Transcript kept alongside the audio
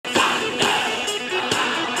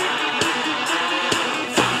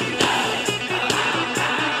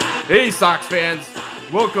Hey, Sox fans.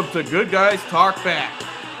 Welcome to Good Guys Talk Back,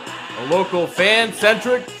 a local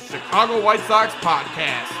fan-centric Chicago White Sox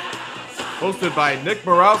podcast, hosted by Nick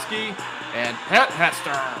Borowski and Pat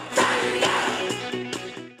Hester.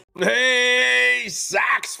 Hey,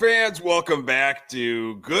 Sox fans. Welcome back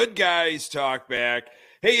to Good Guys Talk Back.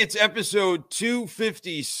 Hey, it's episode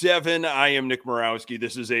 257. I am Nick Borowski.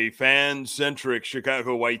 This is a fan-centric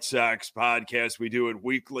Chicago White Sox podcast. We do it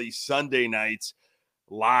weekly Sunday nights,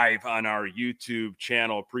 live on our YouTube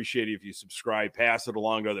channel. Appreciate it if you subscribe, pass it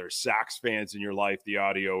along to other Sox fans in your life. The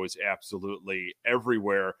audio is absolutely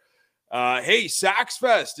everywhere. Hey,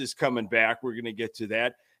 SoxFest is coming back. We're going to get to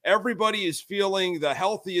that. Everybody is feeling the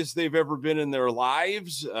healthiest they've ever been in their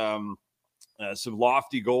lives. Some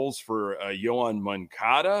lofty goals for Yohan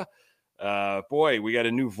Moncada. Boy, we got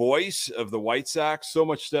a new voice of the White Sox. So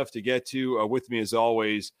much stuff to get to. With me, as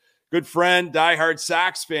always, good friend, diehard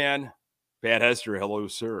Sox fan, Pat Hester. Hello,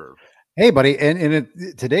 sir. Hey, buddy. And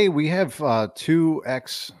today we have two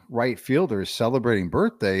ex-right fielders celebrating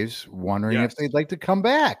birthdays, wondering if they'd like to come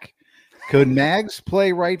back. Could Mags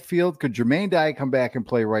play right field? Could Jermaine Dye come back and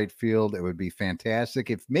play right field? It would be fantastic.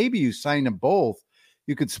 If maybe you sign them both,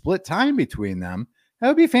 you could split time between them. That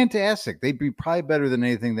would be fantastic. They'd be probably better than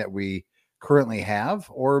anything that we currently have,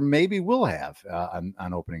 or maybe will have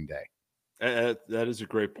on opening day. That is a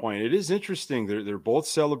great point. It is interesting. They're both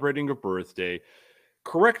celebrating a birthday.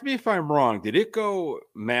 Correct me if I'm wrong. Did it go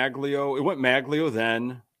Maglio? It went Maglio,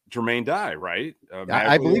 then Jermaine Dye, right?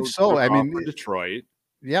 I believe so. I mean, for Detroit.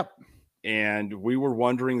 Yep. And we were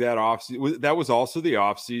wondering that that was also the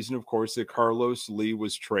offseason, of course, that Carlos Lee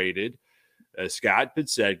was traded. Scott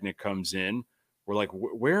Pidsegna comes in. We're like,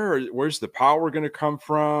 where's the power going to come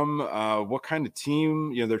from? What kind of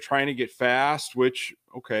team? They're trying to get fast, which,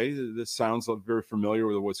 okay, this sounds very familiar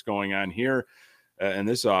with what's going on here in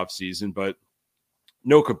this offseason, but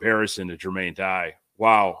no comparison to Jermaine Dye.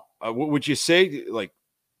 Wow. Would you say, like,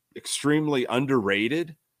 extremely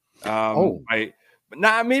underrated? Maybe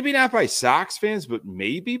not by Sox fans, but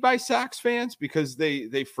maybe by Sox fans, because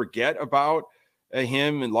they forget about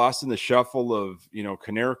him and lost in the shuffle of,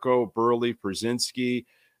 Konerko, Burley, Brzezinski,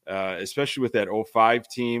 especially with that 05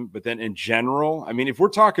 team. But then in general, I mean, if we're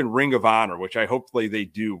talking Ring of Honor, which I hopefully they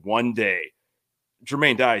do one day,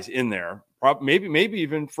 Jermaine Dye's in there, maybe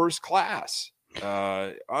even first class.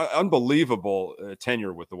 Unbelievable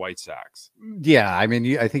tenure with the White Sox. Yeah, I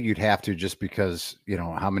mean, I think you'd have to, just because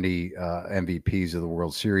how many MVPs of the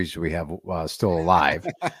World Series do we have still alive?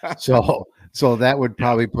 so that would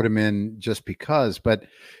probably put him in just because. But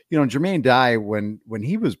Jermaine Dye, when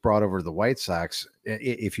he was brought over to the White Sox,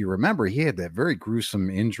 if you remember, he had that very gruesome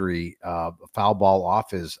injury, foul ball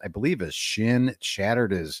off his shin. It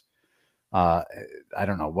shattered his I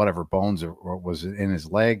don't know, whatever bones was in his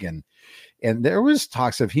leg, and there was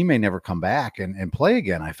talks of he may never come back and play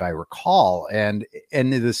again, if I recall. And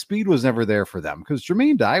the speed was never there for them, because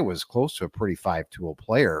Jermaine Dye was close to a pretty 5-tool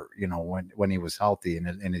player, when he was healthy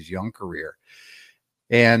in his young career.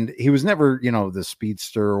 And he was never, the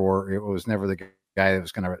speedster, or it was never the guy that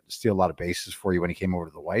was going to steal a lot of bases for you when he came over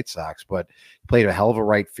to the White Sox. But he played a hell of a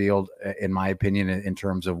right field, in my opinion, in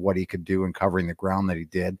terms of what he could do in covering the ground that he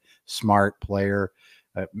did. Smart player.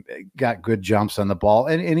 Got good jumps on the ball,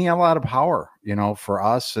 and he had a lot of power, for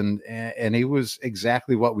us, and he was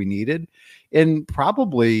exactly what we needed, and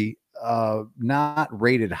probably not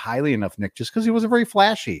rated highly enough, Nick, just because he wasn't very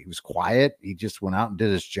flashy. He was quiet. He just went out and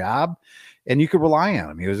did his job, and you could rely on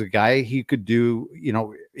him. He was a guy, he could do,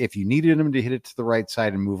 if you needed him to hit it to the right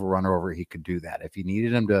side and move a runner over, he could do that. If you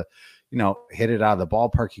needed him to hit it out of the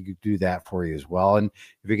ballpark, he could do that for you as well. And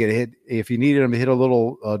if you needed him to hit a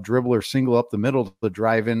little dribble or single up the middle to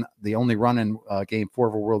drive in the only run in Game 4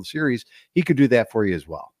 of a World Series, he could do that for you as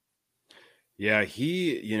well. Yeah,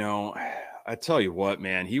 I tell you what,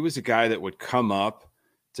 man, he was a guy that would come up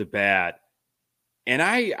to bat. And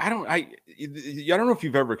I don't know if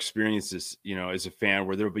you've ever experienced this, as a fan,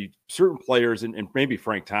 where there'll be certain players, and maybe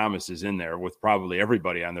Frank Thomas is in there with probably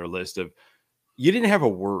everybody on their list, of you didn't have a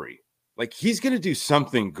worry. Like, he's going to do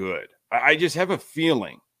something good. I just have a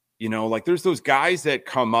feeling, like there's those guys that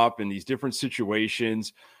come up in these different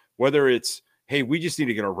situations, whether it's, hey, we just need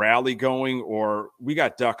to get a rally going, or we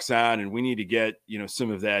got ducks on and we need to get,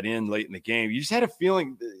 some of that in late in the game. You just had a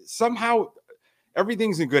feeling somehow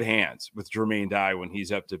everything's in good hands with Jermaine Dye when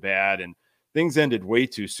he's up to bat, and things ended way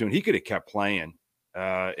too soon. He could have kept playing.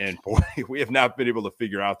 And boy, we have not been able to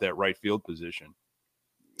figure out that right field position.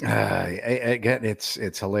 Again,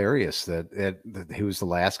 it's hilarious that he was the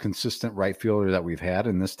last consistent right fielder that we've had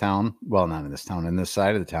in this town. Well, not in this town, in this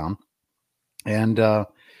side of the town. And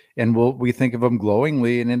and we think of him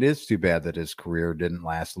glowingly. And it is too bad that his career didn't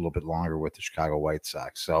last a little bit longer with the Chicago White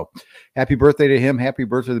Sox. So happy birthday to him. Happy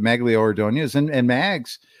birthday to Maglio Ordonez and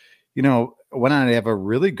Mags. Went on to have a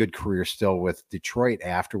really good career still with Detroit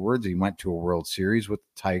afterwards. He went to a World Series with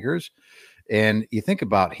the Tigers. And you think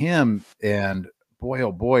about him, and boy,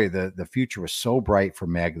 oh boy, the future was so bright for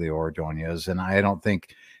Maglio Ordonez. And I don't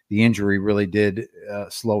think the injury really did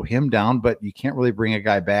slow him down, but you can't really bring a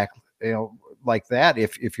guy back, like that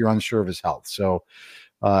if you're unsure of his health. So,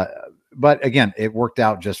 but again, it worked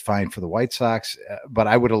out just fine for the White Sox. But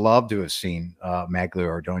I would have loved to have seen Maglio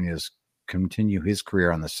Ordonez continue his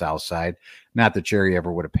career on the South Side. Not that Jerry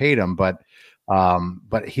ever would have paid him, but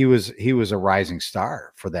he was a rising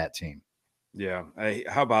star for that team. Yeah.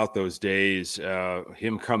 How about those days,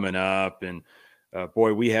 him coming up and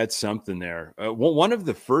boy, we had something there. One of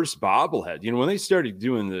the first bobblehead, when they started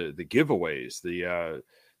doing the giveaways, the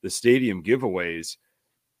stadium giveaways,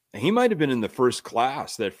 he might've been in the first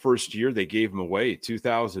class that first year they gave him away,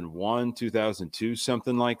 2001, 2002,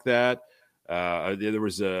 something like that. There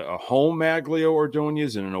was a home Maglio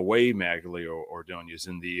Ordonez and an away Maglio Ordonez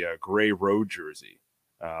in the gray road jersey.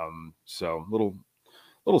 So little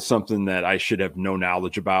something that I should have no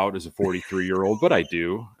knowledge about as a 43-year-old, but I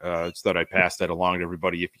do. It's that I pass that along to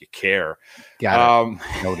everybody if you care. Got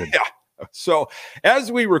it. Noted. Yeah. So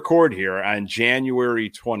as we record here on January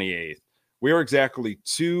 28th, we are exactly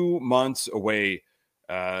 2 months away,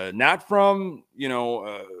 not from,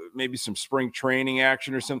 maybe some spring training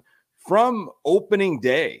action or something, from opening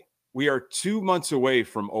day. We are 2 months away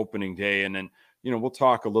from opening day. And then, we'll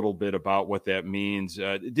talk a little bit about what that means.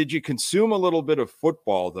 Did you consume a little bit of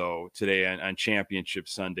football though today on Championship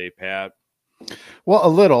Sunday, Pat? Well, a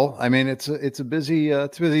little. I mean, it's a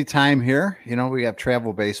busy time here. We have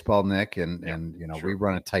travel baseball, Nick, and sure. We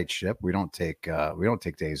run a tight ship. We don't take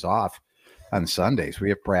days off on Sundays. We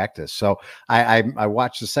have practice. So I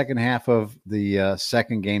watched the second half of the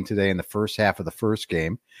second game today and the first half of the first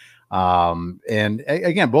game. And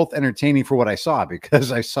again, both entertaining for what I saw,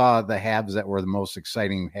 because I saw the halves that were the most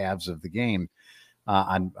exciting halves of the game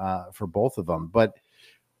for both of them. But,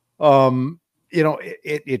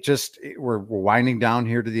 we're winding down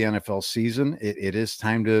here to the NFL season. It is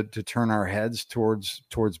time to turn our heads towards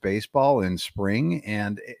baseball in spring.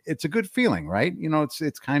 And it's a good feeling, right?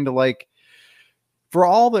 It's kind of like, for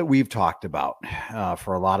all that we've talked about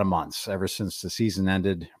for a lot of months, ever since the season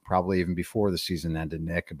ended, probably even before the season ended,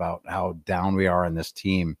 Nick, about how down we are in this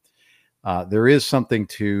team, there is something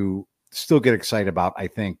to still get excited about, I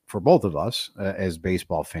think, for both of us as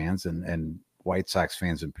baseball fans and White Sox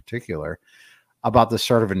fans in particular, about the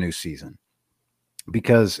start of a new season.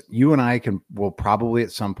 Because you and I will probably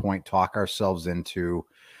at some point talk ourselves into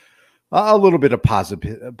a little bit of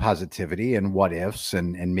positivity and what ifs,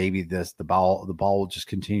 and maybe the ball will just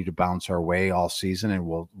continue to bounce our way all season, and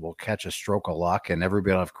we'll catch a stroke of luck, and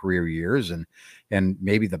everybody will have career years, and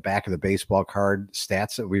maybe the back of the baseball card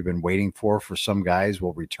stats that we've been waiting for some guys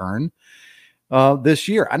will return this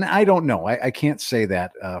year. And I don't know. I can't say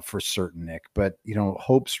that for certain, Nick, but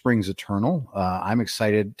hope springs eternal. I'm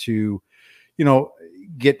excited to,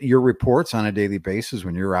 get your reports on a daily basis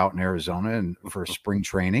when you're out in Arizona and for spring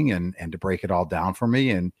training and to break it all down for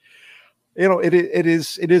me. And, it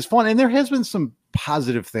is fun. And there has been some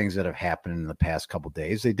positive things that have happened in the past couple of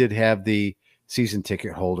days. They did have the season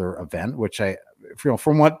ticket holder event, which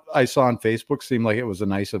from what I saw on Facebook, seemed like it was a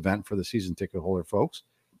nice event for the season ticket holder folks.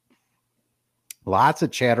 Lots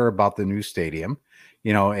of chatter about the new stadium,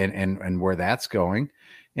 and where that's going.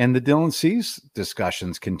 And the Dylan Cease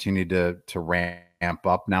discussions continue to ramp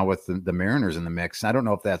up now with the Mariners in the mix. I don't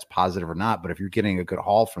know if that's positive or not, but if you're getting a good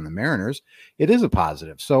haul from the Mariners, it is a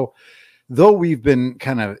positive. So though we've been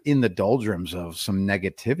kind of in the doldrums of some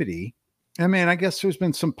negativity, I mean, I guess there's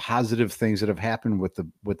been some positive things that have happened with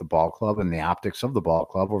the ball club and the optics of the ball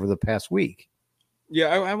club over the past week. Yeah,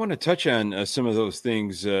 I want to touch on some of those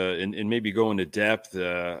things and maybe go into depth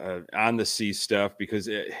on the C stuff, because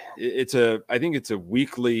I think it's a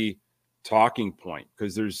weekly talking point,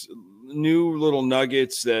 because there's new little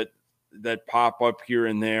nuggets that pop up here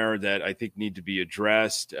and there that I think need to be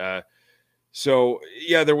addressed. So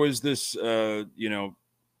yeah, there was this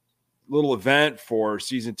little event for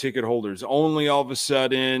season ticket holders only all of a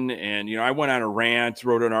sudden, and I went on a rant,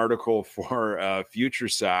 wrote an article for Future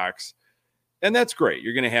Sox. And that's great.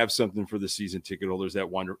 You're going to have something for the season ticket holders.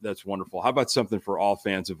 That's wonderful. How about something for all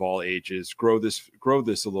fans of all ages? Grow this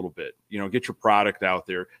a little bit. Get your product out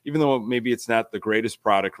there, even though maybe it's not the greatest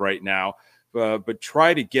product right now. But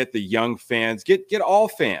try to get the young fans, get all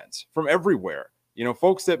fans from everywhere.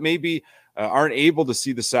 Folks that maybe aren't able to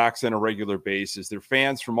see the Sox on a regular basis. They're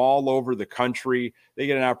fans from all over the country. They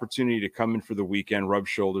get an opportunity to come in for the weekend, rub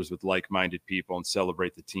shoulders with like-minded people, and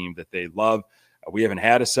celebrate the team that they love. We haven't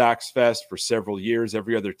had a SoxFest for several years.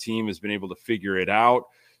 Every other team has been able to figure it out.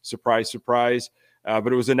 Surprise, surprise.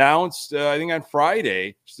 But it was announced, I think on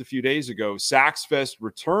Friday, just a few days ago, SoxFest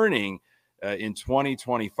returning in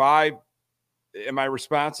 2025. Am I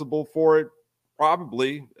responsible for it?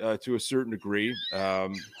 Probably to a certain degree. I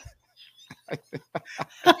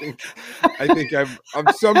think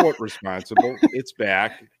I'm somewhat responsible. It's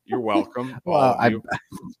back. You're welcome. Well,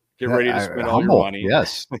 Get ready to spend all humble. your money.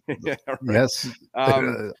 Yes. Yeah, right. Yes.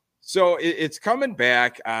 So it's coming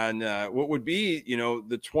back on what would be,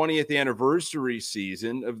 the 20th anniversary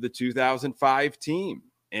season of the 2005 team.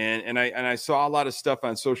 And I saw a lot of stuff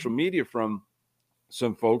on social media from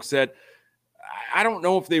some folks that I don't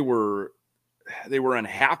know if they were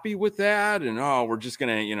unhappy with that, and we're just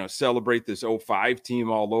gonna celebrate this 05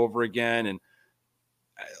 team all over again. And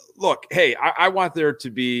look, hey, I want there to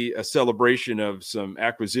be a celebration of some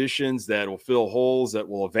acquisitions that will fill holes, that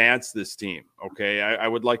will advance this team. Okay, I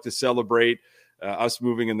would like to celebrate us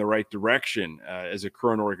moving in the right direction as a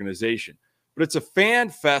current organization, but it's a fan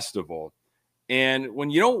festival, and when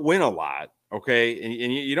you don't win a lot, okay,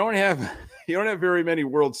 and you don't have very many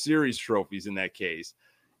World Series trophies in that case,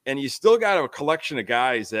 and you still got a collection of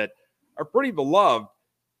guys that are pretty beloved,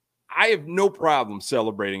 I have no problem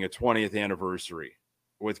celebrating a 20th anniversary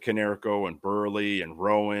with Konerko and Burley and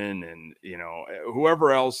Rowan and,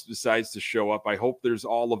 whoever else decides to show up. I hope there's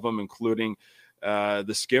all of them, including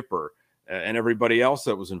the skipper and everybody else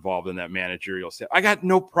that was involved in that managerial staff. I got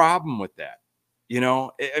no problem with that.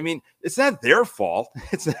 I mean, it's not their fault.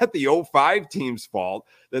 It's not the 05 team's fault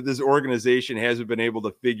that this organization hasn't been able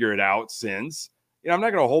to figure it out since. I'm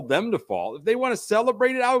not going to hold them to fault. If they want to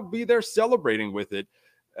celebrate it, I'll be there celebrating with it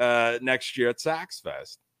next year at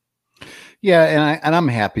SoxFest. Yeah, and I'm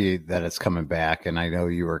happy that it's coming back, and I know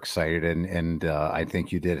you were excited, and I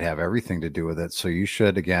think you did have everything to do with it. So you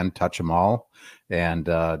should again touch them all and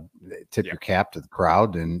tip your cap to the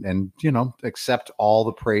crowd, and accept all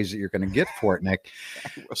the praise that you're going to get for it, Nick.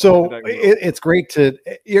 So it's great to.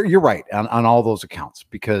 You're right on all those accounts,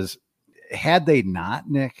 because had they not,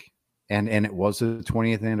 Nick, and it was the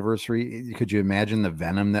 20th anniversary, could you imagine the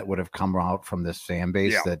venom that would have come out from this fan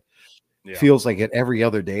base that feels like it every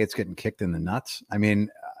other day it's getting kicked in the nuts? I mean,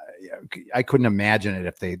 I couldn't imagine it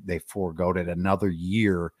if they foregoed it another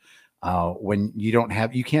year when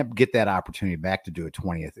you can't get that opportunity back to do a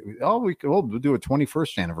 20th. We'll do a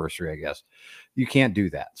 21st anniversary, I guess. You can't do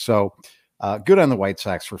that. So good on the White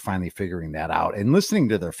Sox for finally figuring that out and listening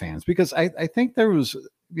to their fans, because I think there was,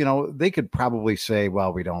 they could probably say,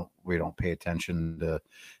 well, we don't pay attention to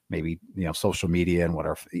maybe, social media and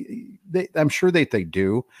whatever. I'm sure that they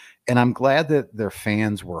do. And I'm glad that their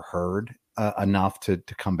fans were heard enough to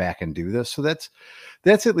come back and do this. So that's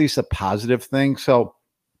at least a positive thing. So,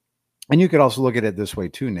 and you could also look at it this way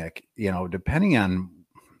too, Nick, depending on,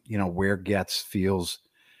 where Getz feels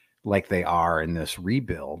like they are in this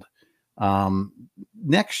rebuild,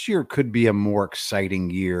 next year could be a more exciting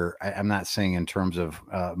year. I'm not saying in terms of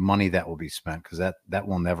money that will be spent, because that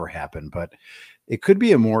will never happen, but it could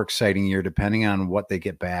be a more exciting year depending on what they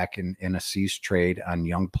get back in a cease trade on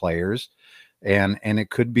young players. And it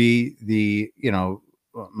could be the,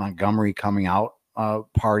 Montgomery coming out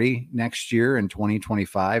party next year in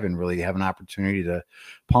 2025 and really have an opportunity to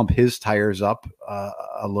pump his tires up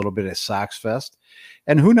a little bit at SoxFest.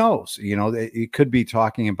 And who knows, it could be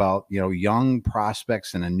talking about, young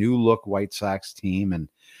prospects and a new look White Sox team and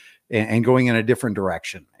going in a different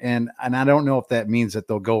direction. And I don't know if that means that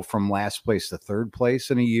they'll go from last place to third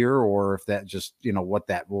place in a year, or if that just, what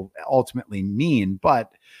that will ultimately mean.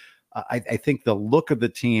 But I think the look of the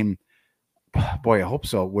team, boy, I hope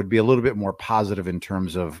so, would be a little bit more positive in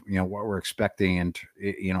terms of, what we're expecting and,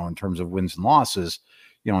 in terms of wins and losses,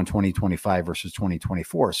 in 2025 versus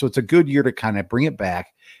 2024. So it's a good year to kind of bring it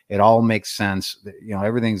back. It all makes sense.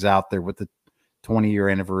 Everything's out there with the 20-year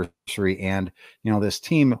anniversary, and, this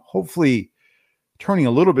team hopefully turning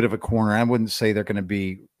a little bit of a corner. I wouldn't say they're going to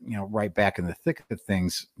be, right back in the thick of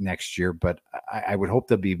things next year, but I would hope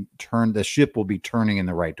the ship will be turning in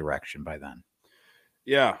the right direction by then.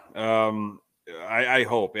 Yeah. I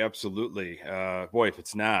hope, absolutely. Boy, if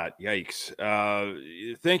it's not, yikes.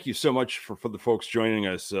 Thank you so much for the folks joining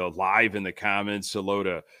us live in the comments. Hello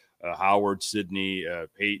to Howard, Sydney,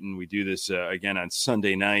 Peyton. We do this again on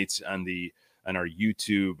Sunday nights on our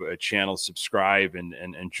YouTube channel. Subscribe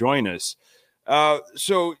and join us.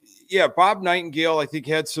 So yeah, Bob Nightingale, I think,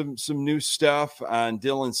 had some new stuff on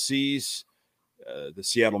Dylan Cease. The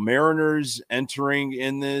Seattle Mariners entering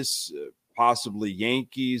in this. possibly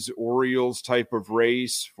Yankees, Orioles type of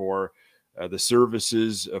race for the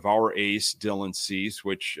services of our ace, Dylan Cease,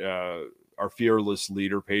 which our fearless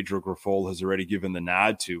leader, Pedro Grifol, has already given the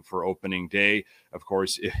nod to for opening day. Of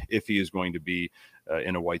course, if he is going to be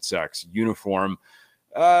in a White Sox uniform.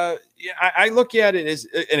 Yeah, I look at it as,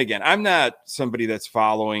 and again, I'm not somebody that's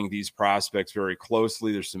following these prospects very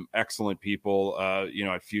closely. There's some excellent people,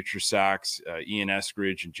 at Future Sox, Ian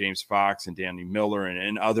Eskridge and James Fox and Danny Miller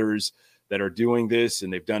and others that are doing this,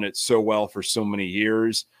 and they've done it so well for so many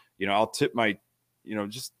years. I'll tip my,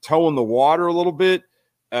 just toe in the water a little bit,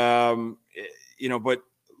 but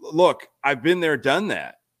look, I've been there, done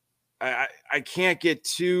that. I can't get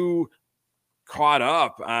too caught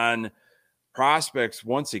up on prospects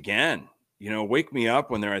once again. Wake me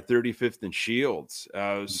up when they're at 35th and Shields.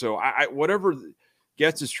 So I whatever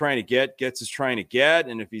Getz is trying to get,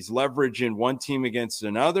 and if he's leveraging one team against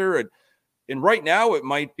another, and right now it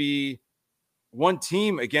might be one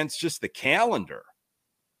team against just the calendar.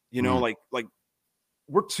 Like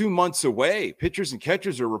we're 2 months away. Pitchers and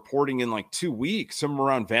catchers are reporting in like 2 weeks, somewhere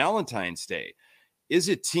around Valentine's Day. Is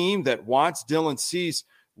a team that wants Dylan Cease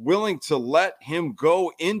willing to let him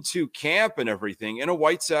go into camp and everything in a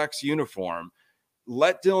White Sox uniform,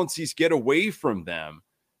 let Dylan Cease get away from them,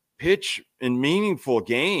 pitch in meaningful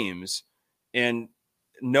games, and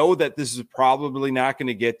know that this is probably not going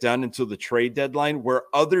to get done until the trade deadline, where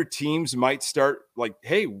other teams might start like,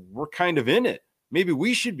 hey, we're kind of in it. Maybe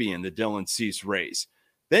we should be in the Dylan Cease race.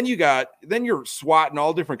 Then you're swatting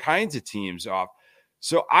all different kinds of teams off.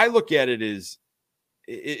 So I look at it as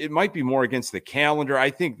it might be more against the calendar. I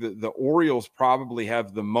think the Orioles probably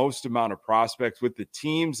have the most amount of prospects with the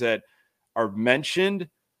teams that are mentioned,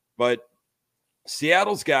 but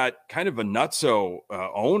Seattle's got kind of a nutso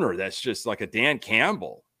owner that's just like a Dan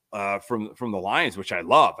Campbell from the Lions, which I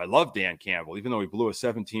love. I love Dan Campbell, even though he blew a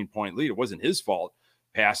 17-point lead. It wasn't his fault.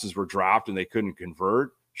 Passes were dropped and they couldn't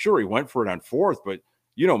convert. Sure, he went for it on fourth, but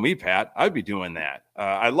you know me, Pat, I'd be doing that.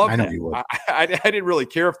 I love that. I didn't really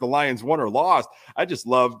care if the Lions won or lost. I just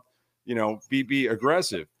loved, be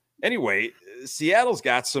aggressive. Anyway, Seattle's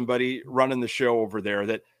got somebody running the show over there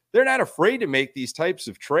that they're not afraid to make these types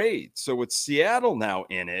of trades. So with Seattle now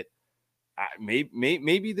in it,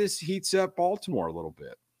 maybe this heats up Baltimore a little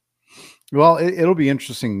bit. Well, it'll be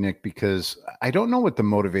interesting, Nick, because I don't know what the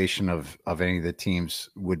motivation of any of the teams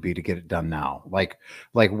would be to get it done now. Like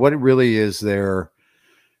what really is there?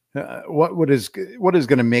 What is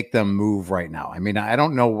going to make them move right now? I mean, I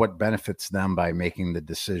don't know what benefits them by making the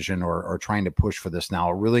decision or trying to push for this now,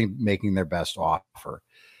 or really making their best offer.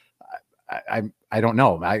 I don't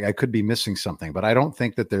know. I could be missing something, but I don't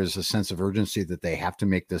think that there's a sense of urgency that they have to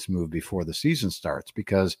make this move before the season starts,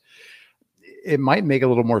 because it might make a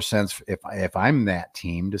little more sense if I'm that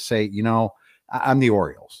team to say, I'm the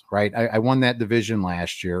Orioles, right? I won that division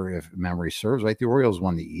last year, if memory serves, right? The Orioles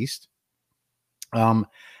won the East.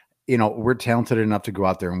 We're talented enough to go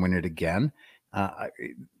out there and win it again.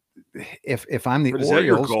 If I'm the Orioles, is that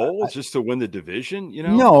your goal? Just to win the division?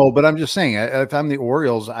 No, but I'm just saying, if I'm the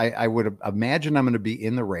Orioles, I would imagine I'm going to be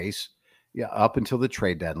in the race, up until the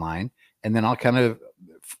trade deadline, and then I'll kind of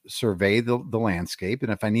survey the landscape.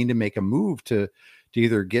 And if I need to make a move to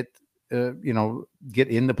either get in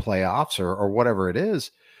the playoffs or whatever it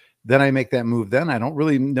is, then I make that move. Then I don't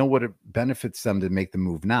really know what it benefits them to make the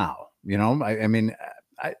move now.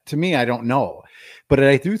 To me, I don't know, but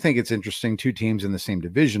I do think it's interesting, two teams in the same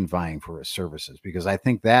division vying for his services, because I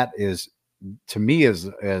think that is, to me, as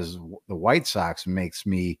the White Sox, makes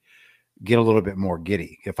me get a little bit more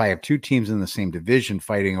giddy. If I have two teams in the same division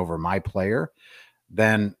fighting over my player,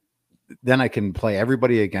 then I can play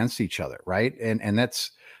everybody against each other, right? And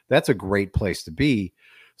that's a great place to be.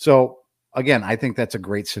 So again, I think that's a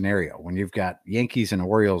great scenario when you've got Yankees and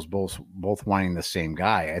Orioles both wanting the same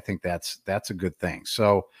guy. I think that's a good thing.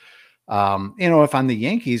 So, if I'm the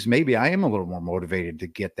Yankees, maybe I am a little more motivated to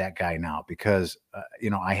get that guy now, because,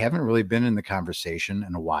 I haven't really been in the conversation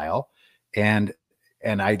in a while, and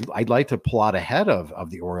I'd like to pull out ahead of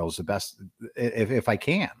the Orioles the best if I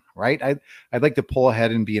can, right? I'd like to pull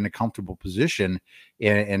ahead and be in a comfortable position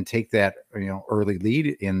and take that early lead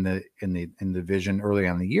in the division early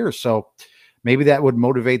on in the year. So maybe that would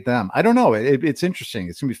motivate them. I don't know. It's interesting.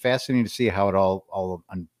 It's gonna be fascinating to see how it all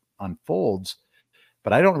unfolds.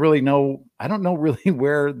 But I don't really know. I don't know really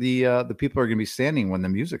where the people are going to be standing when the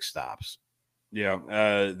music stops. Yeah,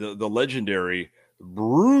 the legendary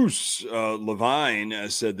Bruce Levine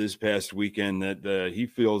said this past weekend that he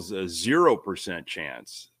feels a 0%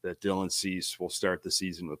 chance that Dylan Cease will start the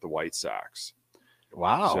season with the White Sox.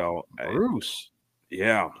 Wow. So Bruce.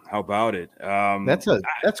 Yeah. How about it?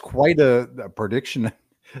 That's quite a prediction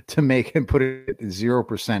to make and put it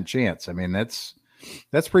 0% chance. I mean, that's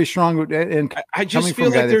pretty strong. And I just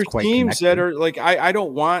feel like there's teams connected. that are like, I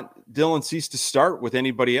don't want Dylan Cease to start with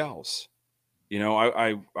anybody else. You know,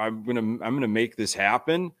 I'm gonna make this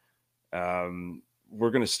happen.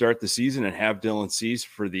 We're going to start the season and have Dylan Cease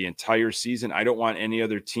for the entire season. I don't want any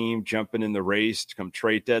other team jumping in the race to come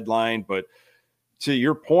trade deadline. But to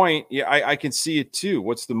your point, yeah, I can see it too.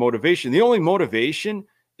 What's the motivation? The only motivation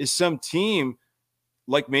is some team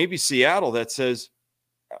like maybe Seattle that says,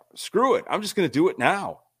 screw it, I'm just going to do it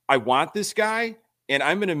now. I want this guy, and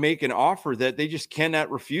I'm going to make an offer that they just cannot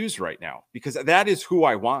refuse right now, because that is who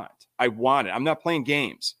I want. I want it. I'm not playing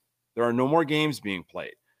games. There are no more games being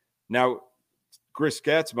played. Now, Chris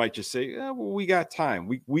Getz might just say, well, we got time.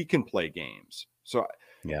 We can play games. So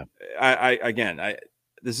yeah, I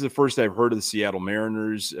this is the first I've heard of the Seattle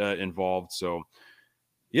Mariners involved. So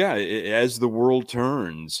yeah, as the world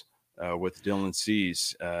turns with Dylan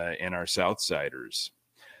Cease and our Southsiders,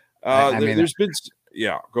 there's been,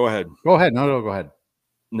 yeah, go ahead. Go ahead. No, go ahead.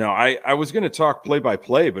 No, I was going to talk play by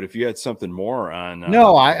play, but if you had something more on,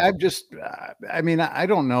 no, I'm just, I mean, I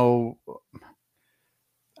don't know.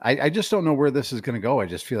 I just don't know where this is going to go. I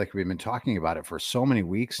just feel like we've been talking about it for so many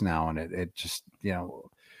weeks now, and it just, you know,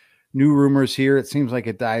 new rumors here. It seems like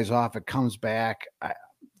it dies off. It comes back.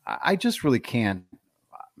 I just really can't.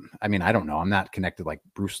 I mean, I don't know. I'm not connected like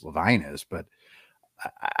Bruce Levine is, but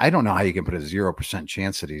I don't know how you can put a 0%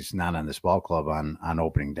 chance that he's not on this ball club on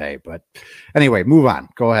opening day. But anyway, move on.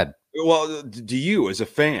 Go ahead. Well, do you, as a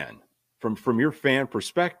fan, from your fan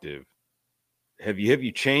perspective, have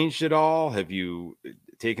you changed at all? Have you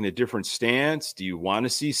taken a different stance? Do you want to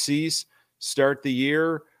see Cease start the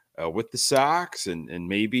year with the Sox, and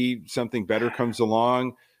maybe something better comes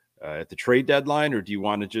along at the trade deadline, or do you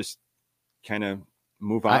want to just kind of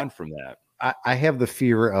move on from that? I have the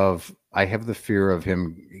fear of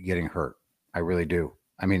him getting hurt. I really do.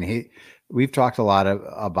 I mean, we've talked a lot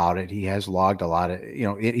about it. He has logged a lot of, you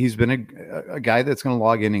know, he's been a guy that's going to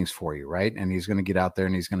log innings for you, right? And he's going to get out there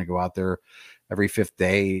and he's going to go out there every fifth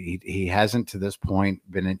day. He hasn't to this point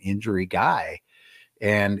been an injury guy.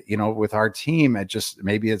 And, you know, with our team,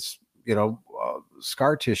 maybe it's, you know,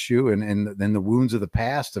 scar tissue and then the wounds of the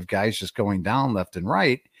past of guys just going down left and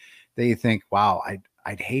right. That you think, wow,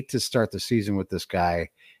 I'd hate to start the season with this guy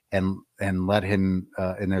and let him,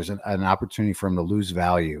 and there's an opportunity for him to lose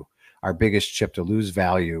value, our biggest chip to lose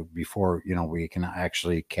value before, you know, we can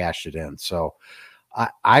actually cash it in. So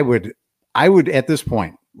I would at this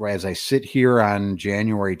point, as I sit here on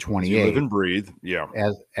January 28th, you live and breathe. Yeah.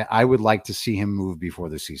 As I would like to see him move before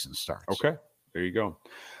the season starts. Okay. There you go.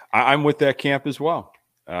 I'm with that camp as well.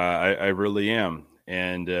 I really am.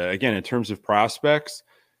 And again, in terms of prospects,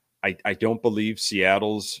 I don't believe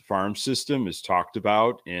Seattle's farm system is talked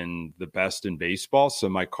about in the best in baseball.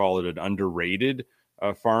 Some might call it an underrated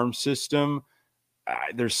farm system.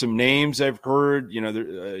 There's some names I've heard. You know,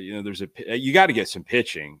 there's you got to get some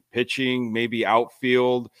pitching, maybe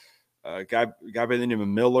outfield. Guy by the name of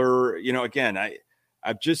Miller. You know, again,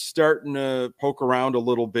 I'm just starting to poke around a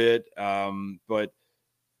little bit, but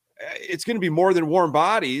it's going to be more than warm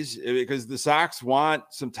bodies because the Sox want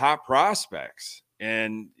some top prospects.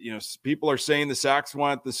 And, you know, people are saying the Sox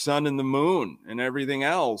want the sun and the moon and everything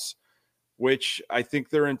else, which I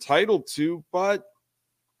think they're entitled to. But,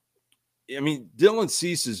 I mean, Dylan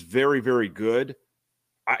Cease is very, very good.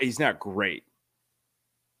 He's not great.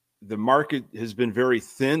 The market has been very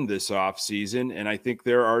thin this offseason, and I think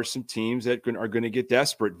there are some teams that are going to get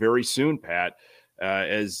desperate very soon, Pat,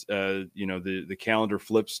 as, you know, the calendar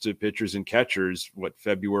flips to pitchers and catchers,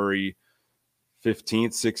 February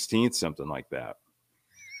 15th, 16th, something like that.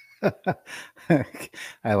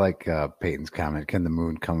 I like Peyton's comment. Can the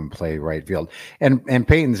moon come and play right field? And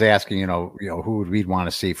Peyton's asking, you know, who would we want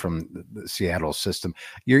to see from the Seattle system?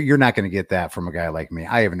 You're not going to get that from a guy like me.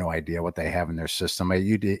 I have no idea what they have in their system.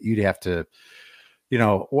 You'd have to, you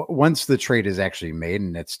know, once the trade is actually made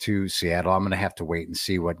and it's to Seattle, I'm going to have to wait and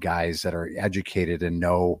see what guys that are educated and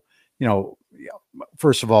know, you know,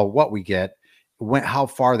 first of all, what we get, how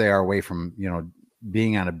far they are away from, you know,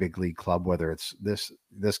 being on a big league club, whether it's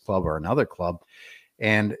this club or another club.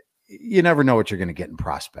 And you never know what you're going to get in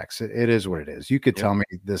prospects. It is what it is. You could tell me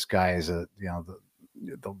this guy is the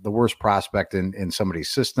worst prospect in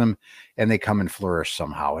somebody's system and they come and flourish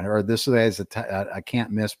somehow. Or this guy is a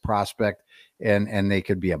can't miss prospect and they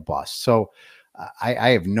could be a bust. So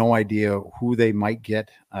I have no idea who they might get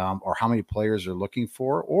or how many players they're looking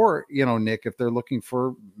for, or, you know, Nick, if they're looking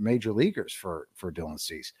for major leaguers for Dylan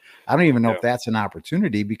Cease. I don't even know if that's an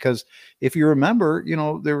opportunity, because if you remember, you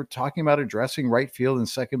know, they were talking about addressing right field and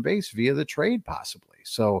second base via the trade possibly.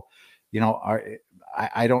 So, you know,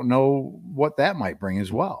 I don't know what that might bring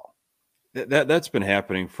as well. That's been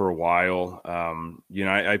happening for a while.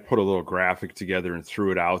 I put a little graphic together and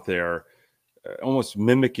threw it out there, almost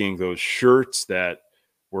mimicking those shirts that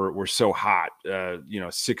were so hot,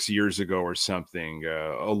 6 years ago or something.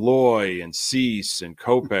 Aloy and Cease and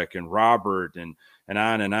Kopech and Robert and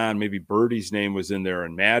on and on. Maybe Birdie's name was in there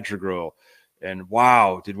and Madrigal. And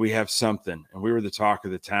wow, did we have something? And we were the talk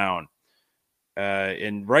of the town.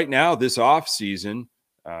 And right now, this off season,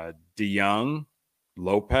 DeYoung,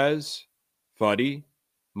 Lopez, Fuddy,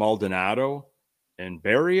 Maldonado, and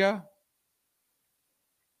Beria.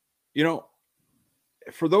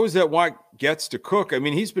 For those that want Getz to cook, I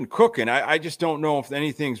mean, he's been cooking. I just don't know if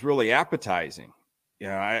anything's really appetizing.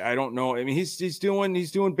 I don't know. I mean, he's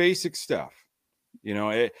doing basic stuff.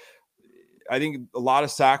 I think a lot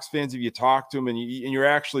of Sox fans, if you talk to them and you're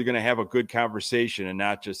actually going to have a good conversation and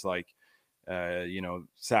not just like,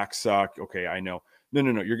 Sox suck. Okay, I know.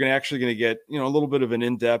 No. You're actually going to get, a little bit of an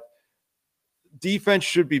in-depth. Defense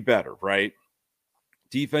should be better, right?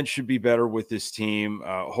 Defense should be better with this team.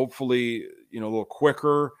 Hopefully, a little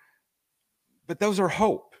quicker. But those are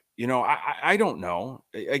hope. I don't know.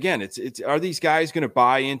 Again, it's are these guys going to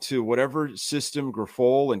buy into whatever system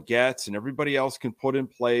Grifol and Getz and everybody else can put in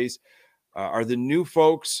place? Are the new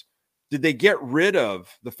folks, did they get rid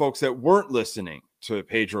of the folks that weren't listening to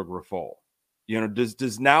Pedro Grifol?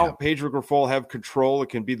 Does now Pedro Grifol have control? It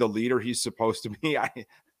can be the leader he's supposed to be. A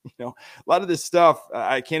lot of this stuff,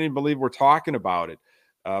 I can't even believe we're talking about it.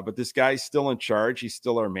 But this guy's still in charge. He's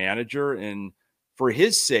still our manager. And for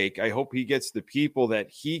his sake, I hope he gets the people that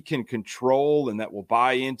he can control and that will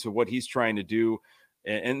buy into what he's trying to do.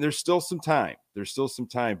 And there's still some time. But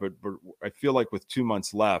I feel like with 2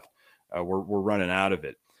 months left, we're running out of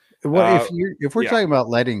it. Well, if we're talking about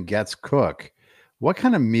letting Getz cook, what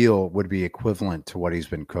kind of meal would be equivalent to what he's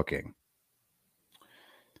been cooking?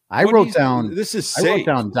 I wrote down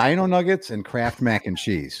Dino Nuggets and Kraft mac and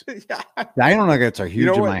cheese. Dino Nuggets are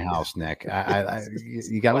huge in my house, Nick.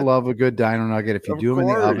 You got to love a good Dino Nugget. If you do them in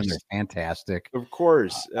the oven, they're fantastic. Of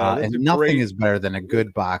course. And nothing is better than a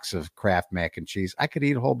good box of Kraft mac and cheese. I could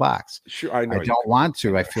eat a whole box. Sure, I don't want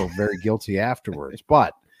to. I feel very guilty afterwards.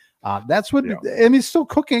 But that's what I mean. It's still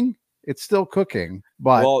cooking. It's still cooking.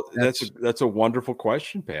 But that's a wonderful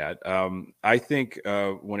question, Pat. I think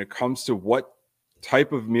when it comes to what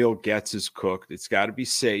type of meal Getz is cooked, it's got to be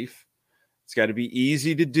safe. It's got to be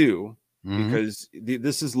easy to do because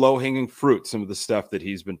this is low-hanging fruit, some of the stuff that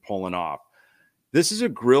he's been pulling off. This is a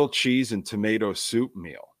grilled cheese and tomato soup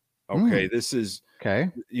meal. Okay, this is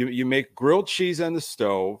you make grilled cheese on the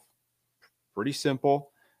stove, pretty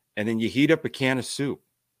simple, and then you heat up a can of soup.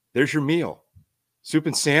 There's your meal. Soup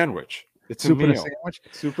and sandwich. It's soup a meal. And a sandwich.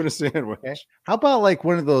 Soup and a sandwich. Okay. How about like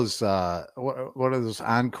one of those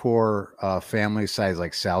Encore family size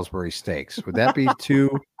like Salisbury steaks? Would that be too?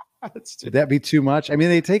 Would that be too much? I mean,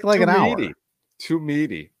 they take like an hour. Too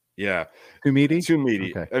meaty. Yeah. Too meaty. Too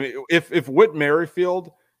meaty. Okay. I mean, if Whit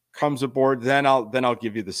Merrifield comes aboard, then I'll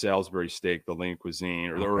give you the Salisbury steak, the lean cuisine,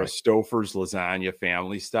 or a Stouffer's lasagna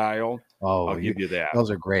family style. Oh, I'll give you that.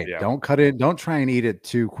 Those are great. Yeah. Don't try and eat it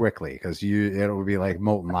too quickly because it will be like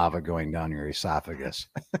molten lava going down your esophagus.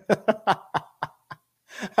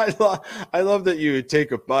 I love that you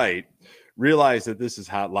take a bite, realize that this is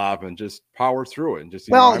hot lava, and just power through it. And just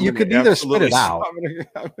you could either spit it out,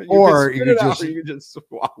 or you can just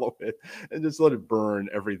swallow it and just let it burn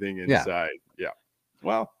everything inside. Yeah.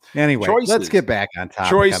 Well, anyway, let's get back on topic.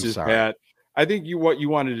 Choices, Pat. I think what you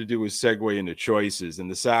wanted to do was segue into choices, and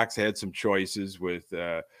the Sox had some choices with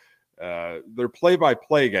their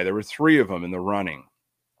play-by-play guy. There were 3 of them in the running,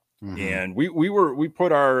 and we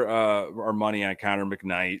put our money on Connor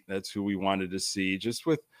McKnight. That's who we wanted to see, just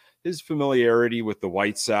with his familiarity with the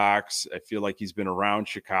White Sox. I feel like he's been around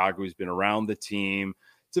Chicago. He's been around the team.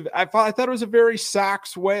 I thought it was a very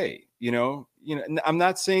Sox way. I'm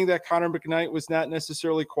not saying that Connor McKnight was not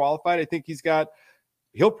necessarily qualified. I think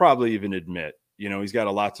he'll probably even admit, he's got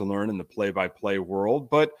a lot to learn in the play-by-play world,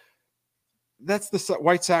 but that's the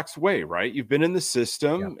White Sox way, right? You've been in the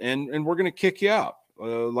system and we're going to kick you up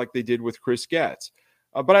like they did with Chris Getz.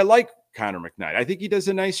 But I like Connor McKnight. I think he does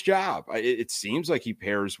a nice job. It seems like he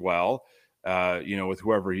pairs well, with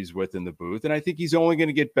whoever he's with in the booth. And I think he's only going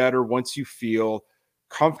to get better once you feel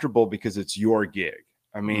comfortable because it's your gig.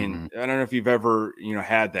 I mean, I don't know if you've ever,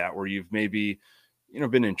 had that where you've maybe,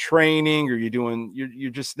 been in training or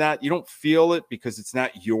you're just not, you don't feel it because it's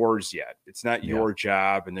not yours yet. It's not your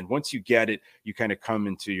job. And then once you get it, you kind of come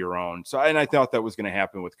into your own. So, and I thought that was going to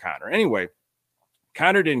happen with Connor. Anyway,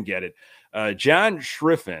 Connor didn't get it. John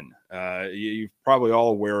Schriffen, you're probably all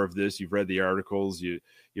aware of this. You've read the articles.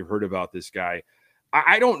 You've heard about this guy.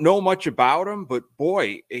 I don't know much about him, but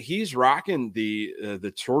boy, he's rocking the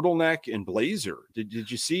turtleneck and blazer. Did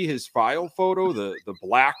you see his file photo? The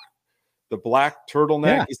black turtleneck.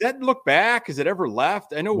 Yeah. Is that look back? Has it ever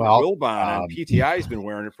left? I know Well, Wilbon on PTI has been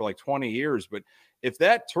wearing it for like 20 years, but if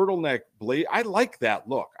that turtleneck blade, I like that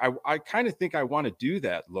look. I kind of think I want to do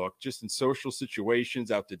that look just in social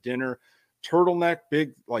situations, out to dinner, turtleneck,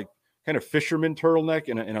 big, like kind of fisherman turtleneck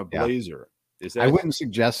in a blazer. Is that? I wouldn't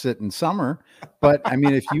suggest it in summer, but I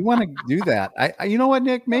mean, if you want to do that, you know what,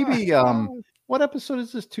 Nick, maybe, what episode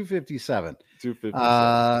is this? 257.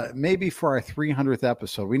 257. Maybe for our 300th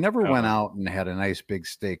episode, we never went out and had a nice big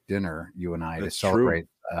steak dinner, you and I, to celebrate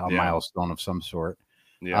a milestone of some sort.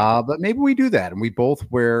 Yeah. But maybe we do that, and we both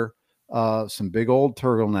wear some big old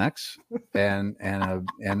turtlenecks and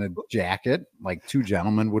a jacket like two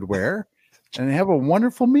gentlemen would wear, and have a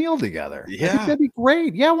wonderful meal together. Yeah. I think that'd be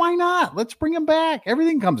great. Yeah, why not? Let's bring him back.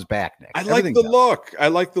 Everything comes back, Nick. I like the look. I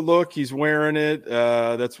like the look. He's wearing it.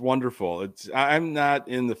 That's wonderful. I'm not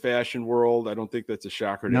in the fashion world. I don't think that's a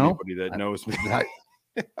shocker to anybody that knows me. I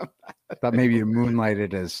thought maybe you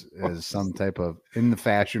moonlighted as some type of in the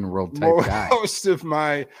fashion world type guy.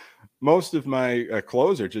 Most of my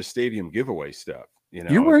clothes are just stadium giveaway stuff. You know,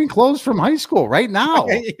 you're wearing clothes from high school right now.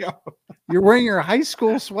 You're wearing your high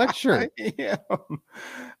school sweatshirt.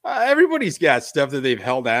 Everybody's got stuff that they've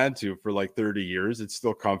held on to for like 30 years. It's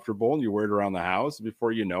still comfortable, and you wear it around the house.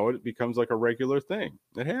 Before you know it, it becomes like a regular thing.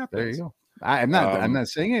 It happens. There you go. I'm not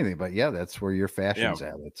saying anything, but yeah, that's where your fashion's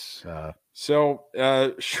at. It's so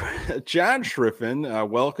John Schriffen,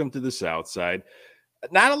 welcome to the South Side.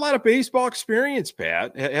 Not a lot of baseball experience,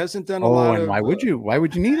 Pat. Hasn't done a lot. And why would you? Why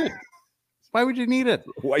would you need it? Why would you need it?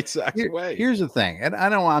 White Sox way. Here's the thing, and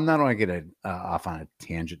I'm not going to get off on a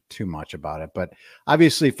tangent too much about it, but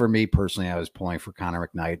obviously for me personally, I was pulling for Connor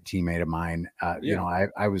McKnight, teammate of mine. You know,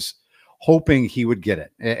 I was hoping he would get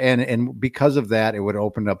it, and because of that, it would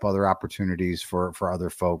open up other opportunities for other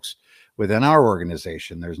folks within our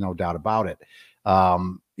organization. There's no doubt about it.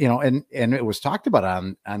 You know, and it was talked about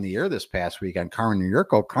on the air this past week on Carmen New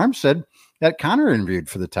Yorko. Carm said that Connor interviewed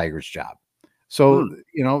for the Tigers job. So,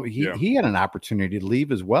 you know, he had an opportunity to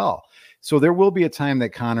leave as well. So there will be a time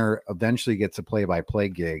that Connor eventually gets a play-by-play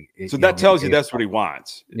gig. So that tells you that's what he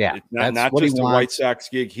wants. Yeah. It's not just a White Sox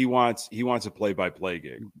gig. He wants a play-by-play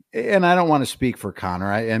gig. And I don't want to speak for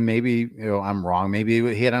Connor. And maybe, you know, I'm wrong.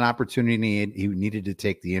 Maybe he had an opportunity. He needed to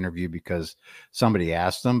take the interview because somebody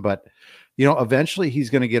asked him. But, you know, eventually he's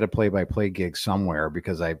going to get a play-by-play gig somewhere,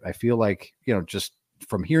 because I feel like, you know, just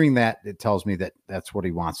from hearing that, it tells me that that's what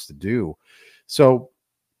he wants to do. So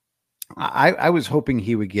I was hoping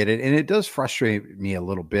he would get it. And it does frustrate me a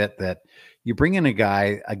little bit that you bring in a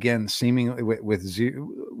guy, again, seemingly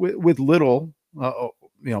with little, you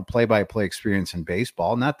know, play-by-play experience in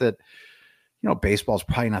baseball. Not that, you know, baseball is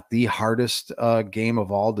probably not the hardest game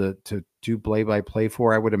of all to do play-by-play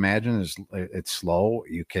for, I would imagine. It's slow.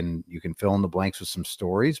 You can fill in the blanks with some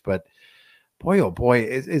stories, but boy, oh boy,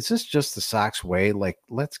 is this just the Sox way? Like,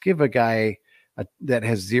 let's give a guy that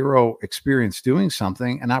has zero experience doing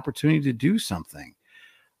something an opportunity to do something.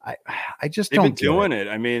 I just They've don't been doing it.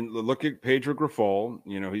 I mean, look at Pedro Grifol.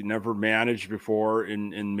 You know, he never managed before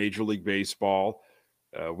in Major League Baseball.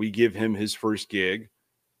 We give him his first gig.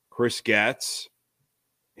 Chris Getz,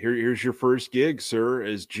 here's your first gig, sir,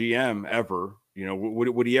 as GM ever. You know,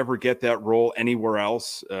 would he ever get that role anywhere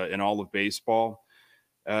else in all of baseball?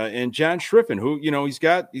 And John Schriffen, who, you know, he's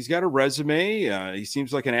got a resume. He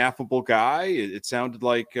seems like an affable guy. It sounded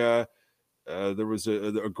like there was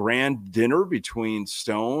a grand dinner between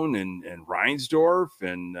Stone and Reinsdorf,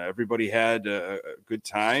 and everybody had a good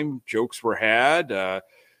time. Jokes were had.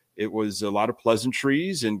 It was a lot of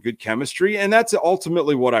pleasantries and good chemistry, and that's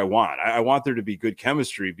ultimately what I want. I want there to be good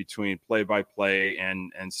chemistry between play-by-play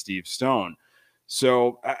and Steve Stone.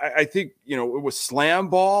 So I think, you know, it was slam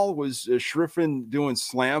ball, was Schriffen doing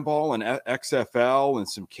slam ball and XFL and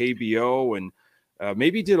some KBO, and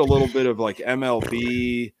maybe did a little bit of like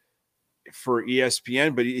MLB for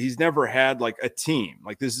ESPN, but he's never had like a team.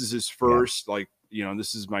 Like, this is his first, like, you know,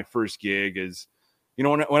 this is my first gig. Is, you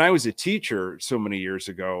know, when I was a teacher so many years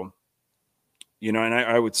ago, you know, and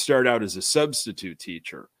I would start out as a substitute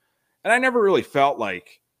teacher, and I never really felt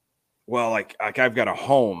like, well, like I've got a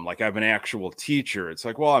home, like I have an actual teacher. It's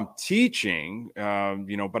like, well, I'm teaching,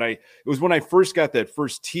 you know, but it was when I first got that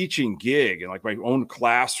first teaching gig and like my own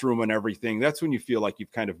classroom and everything. That's when you feel like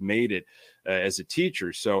you've kind of made it as a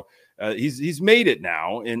teacher. So he's made it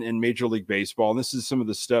now in Major League Baseball. And this is some of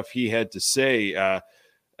the stuff he had to say.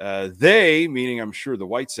 They, meaning I'm sure the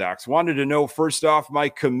White Sox, wanted to know, first off, my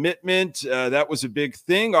commitment. That was a big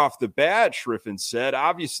thing off the bat, Schriffen said.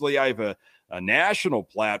 Obviously, I have a a national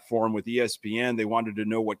platform with ESPN. They wanted to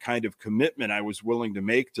know what kind of commitment I was willing to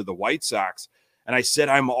make to the White Sox. And I said,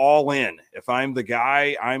 I'm all in. If I'm the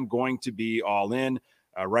guy, I'm going to be all in.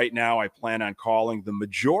 Right now, I plan on calling the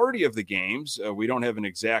majority of the games. We don't have an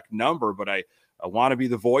exact number, but I want to be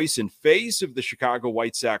the voice and face of the Chicago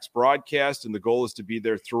White Sox broadcast, and the goal is to be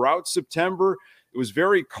there throughout September. It was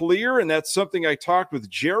very clear, and that's something I talked with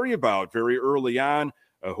Jerry about very early on.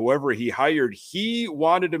 Whoever he hired, he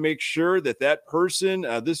wanted to make sure that that person,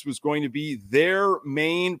 this was going to be their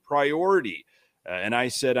main priority. And I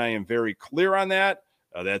said, I am very clear on that.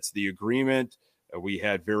 That's the agreement we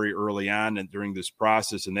had very early on and during this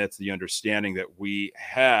process, and that's the understanding that we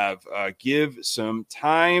have. Give some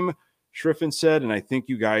time, Shriffen said, and I think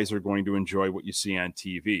you guys are going to enjoy what you see on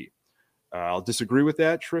TV. I'll disagree with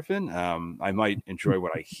that, Shriffen. I might enjoy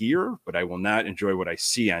what I hear, but I will not enjoy what I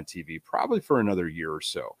see on TV, probably for another year or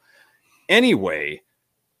so. Anyway,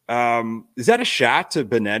 is that a shot to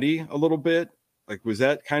Benetti a little bit? Like, was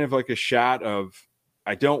that kind of like a shot of,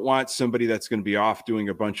 I don't want somebody that's going to be off doing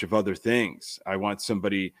a bunch of other things. I want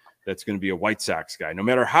somebody that's going to be a White Sox guy, no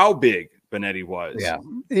matter how big Benetti was. Yeah,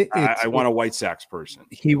 I want a White Sox person.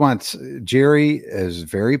 Jerry is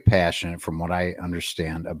very passionate, from what I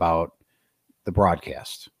understand, about the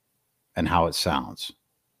broadcast and how it sounds.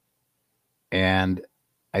 And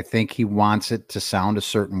I think he wants it to sound a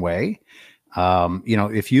certain way.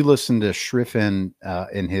 If you listen to Shriffen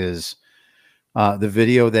in his the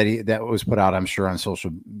video that was put out, I'm sure on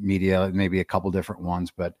social media, maybe a couple different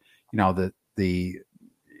ones, but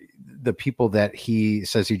the people that he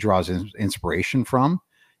says he draws inspiration from,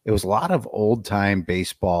 it was a lot of old time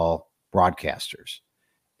baseball broadcasters.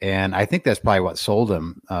 And I think that's probably what sold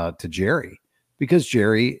him to Jerry, because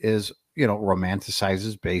Jerry is,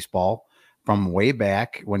 romanticizes baseball from way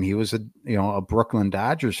back when he was a Brooklyn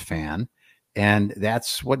Dodgers fan. And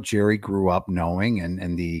that's what Jerry grew up knowing,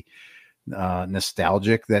 and the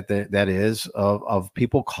nostalgic that is of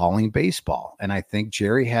people calling baseball. And I think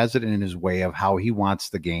Jerry has it in his way of how he wants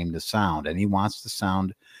the game to sound, and he wants to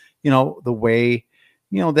sound, the way,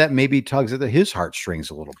 that maybe tugs at his heartstrings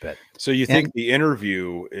a little bit. So you think the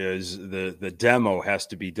interview is the demo has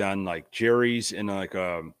to be done like Jerry's in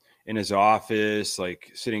in his office,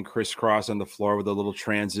 like sitting crisscross on the floor with a little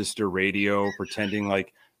transistor radio, pretending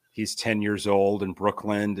like he's 10 years old in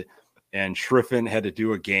Brooklyn. And Shriffen had to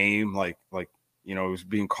do a game like it was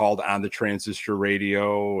being called on the transistor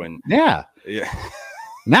radio, and yeah.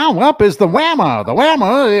 Now up is the Whammer. The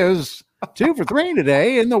Whammer is 2 for 3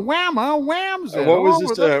 today, and the Whammer whams it. What was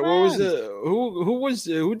this? What was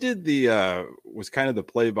it? Who did the was kind of the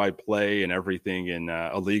play-by-play and everything in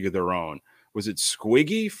A League of Their Own? Was it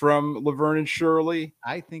Squiggy from Laverne and Shirley?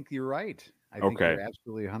 I think you're right. I think you're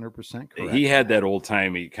absolutely 100% correct. He had that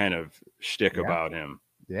old-timey kind of shtick about him.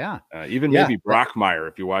 Yeah. Maybe Brockmeyer,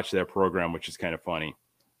 if you watch that program, which is kind of funny.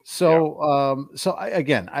 So,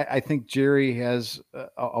 I think Jerry has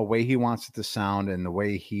a way he wants it to sound, and the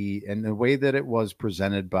way that it was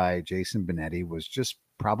presented by Jason Benetti was just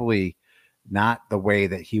probably not the way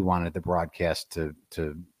that he wanted the broadcast to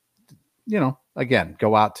again,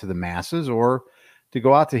 go out to the masses or to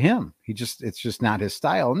go out to him. It's just not his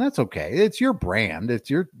style, and that's okay. It's your brand. It's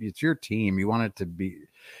your team. You want it to be,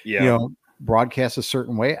 broadcast a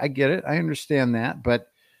certain way. I get it. I understand that, but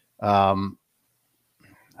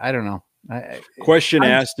I don't know. Question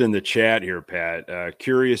asked in the chat here, Pat.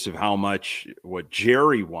 Curious of how much what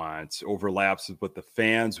Jerry wants overlaps with what the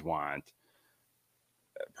fans want.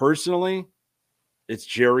 Personally, it's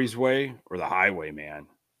Jerry's way or the highway, man.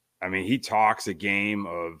 I mean, he talks a game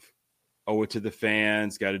of owe it to the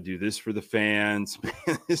fans, got to do this for the fans.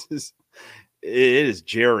 It is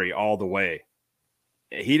Jerry all the way.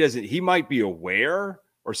 He might be aware,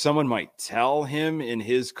 or someone might tell him in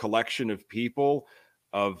his collection of people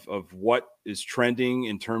of what is trending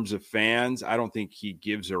in terms of fans. I don't think he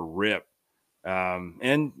gives a rip.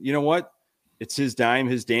 And you know what? It's his dime,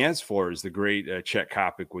 his dance floor, as the great Chet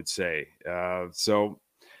Kopic would say. So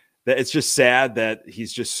that it's just sad that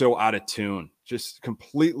he's just so out of tune, just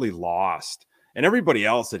completely lost. And everybody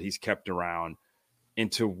else that he's kept around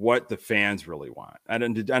into what the fans really want. I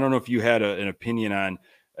don't know if you had an opinion on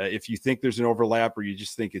if you think there's an overlap, or you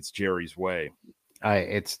just think it's Jerry's way.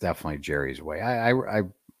 It's definitely Jerry's way. I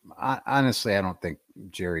honestly, I don't think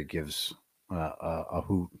Jerry gives a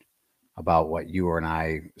hoot about what you or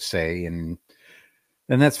I say, and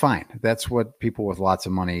that's fine. That's what people with lots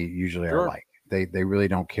of money usually are like. They really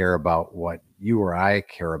don't care about what you or I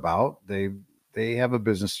care about. They have a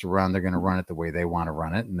business to run. They're going to run it the way they want to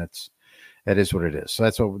run it, and that is what it is. So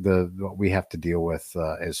that's what we have to deal with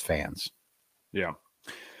as fans. Yeah.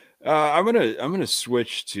 I'm gonna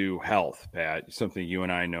switch to health, Pat. Something you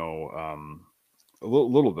and I know a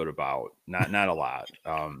little bit about, not a lot.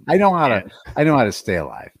 I know how And to I know how to stay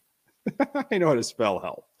alive. I know how to spell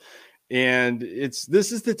health, and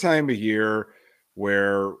this is the time of year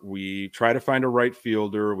where we try to find a right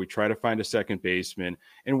fielder, we try to find a second baseman,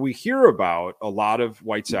 and we hear about a lot of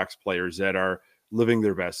White Sox players that are living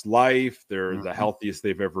their best life. They're the Mhm. healthiest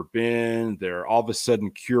they've ever been. They're all of a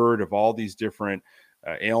sudden cured of all these different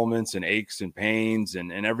ailments and aches and pains,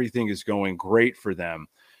 and everything is going great for them,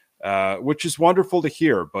 which is wonderful to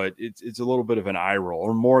hear. But it's a little bit of an eye roll,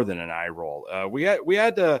 or more than an eye roll. We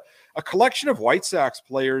had a collection of White Sox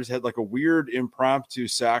players had like a weird impromptu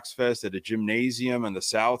SoxFest at a gymnasium on the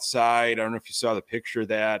South Side. I don't know if you saw the picture of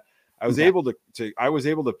that. I was Yeah. able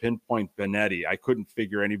to pinpoint Benetti. I couldn't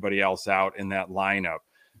figure anybody else out in that lineup.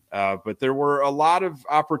 But there were a lot of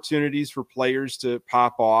opportunities for players to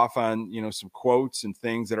pop off on, some quotes and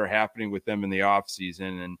things that are happening with them in the off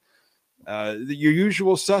season. And your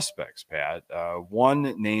usual suspects, Pat.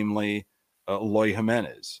 One, namely, Eloy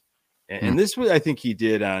Jimenez. Mm. And this was, I think he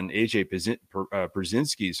did on AJ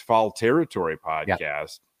Brzezinski's Foul Territory Yeah.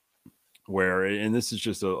 podcast, where, and this is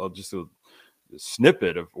just a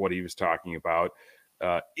snippet of what he was talking about.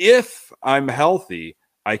 If I'm healthy,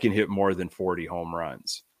 I can hit more than 40 home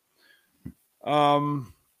runs.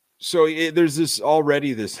 So there's this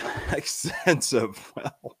like, sense of,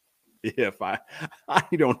 well, if I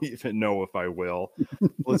don't even know if I will,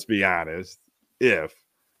 let's be honest, but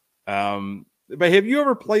have you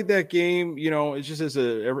ever played that game? It's just as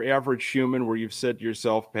every average human where you've said to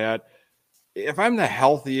yourself, Pat, if I'm the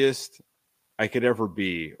healthiest I could ever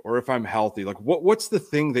be, or if I'm healthy, like what's the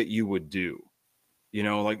thing that you would do?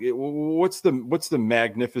 What's the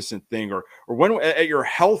magnificent thing, or when at your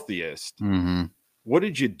healthiest, Mm-hmm. what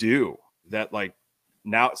did you do that, like,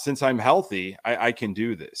 now since I'm healthy, I can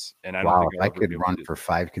do this? And I don't Wow, think if I'll I ever could be able run to do for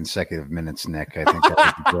 5 consecutive minutes, Nick, I think that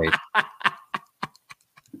would be great.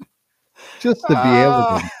 Just to be able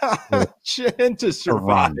to, and to to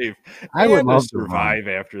run. survive I would and to love to run. survive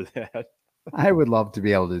after that. I would love to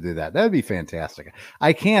be able to do that. That would be fantastic.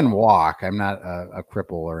 I can walk. I'm not a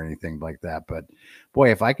cripple or anything like that. But boy,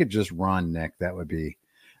 if I could just run, Nick, that would be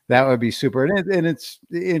super. And it's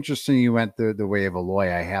interesting you went the way of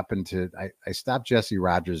Eloy. I stopped Jesse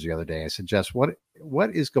Rogers the other day. I said, Jess, what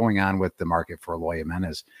is going on with the market for Eloy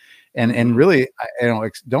Jimenez? And really,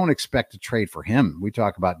 don't expect to trade for him. We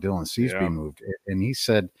talk about Dylan Cease being moved, and he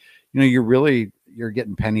said, you're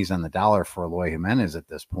getting pennies on the dollar for Eloy Jimenez at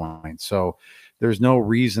this point. So there's no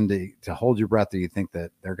reason to hold your breath that you think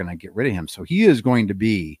that they're going to get rid of him. So he is going to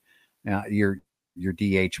be your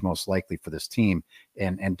DH most likely for this team.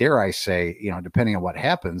 And dare I say, depending on what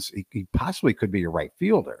happens, he possibly could be your right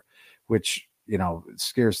fielder, which,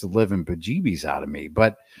 scares the living bejeebies out of me.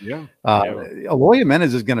 But Eloy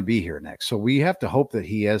Jimenez is going to be here next. So we have to hope that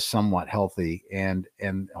he is somewhat healthy and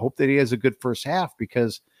hope that he has a good first half,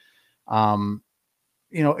 because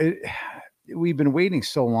we've been waiting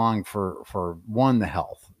so long for the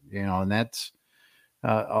health, and that's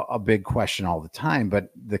a big question all the time,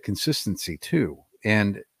 but the consistency too.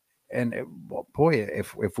 And boy,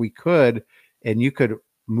 if we could, and you could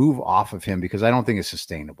move off of him, because I don't think it's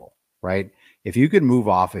sustainable, right? If you could move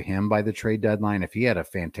off of him by the trade deadline, if he had a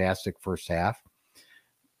fantastic first half,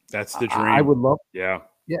 that's the dream. I would love. Yeah.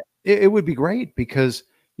 It would be great, because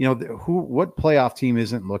what playoff team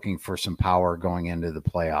isn't looking for some power going into the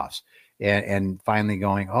playoffs and finally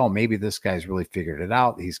going, oh, maybe this guy's really figured it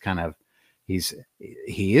out. He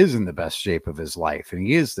is in the best shape of his life, and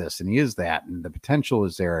he is this and he is that, and the potential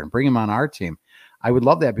is there, and bring him on our team. I would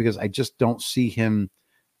love that, because I just don't see him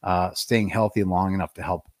staying healthy long enough to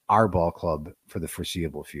help our ball club for the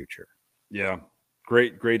foreseeable future. Yeah.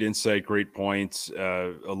 Great insight. Great points.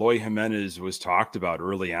 Eloy Jimenez was talked about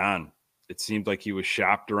early on. It seemed like he was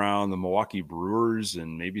shopped around the Milwaukee Brewers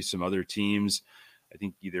and maybe some other teams. I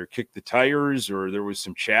think either kicked the tires or there was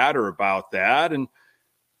some chatter about that. And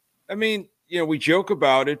I mean, we joke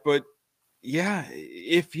about it, but yeah,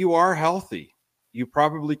 if you are healthy, you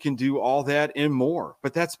probably can do all that and more.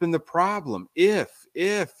 But that's been the problem. If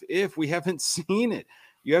we haven't seen it,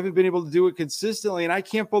 you haven't been able to do it consistently. And I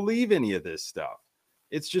can't believe any of this stuff.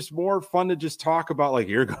 It's just more fun to just talk about, like,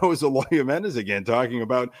 here goes Eloy Jimenez again, talking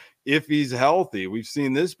about if he's healthy. We've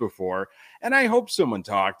seen this before. And I hope someone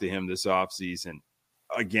talked to him this offseason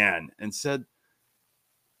again and said,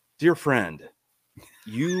 dear friend,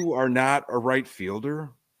 you are not a right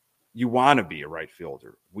fielder. You want to be a right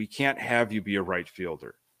fielder. We can't have you be a right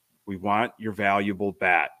fielder. We want your valuable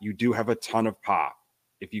bat. You do have a ton of pop.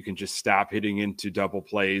 If you can just stop hitting into double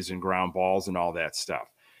plays and ground balls and all that stuff.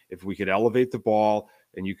 If we could elevate the ball,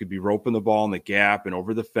 and you could be roping the ball in the gap and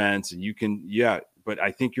over the fence, and you can, but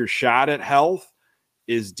I think your shot at health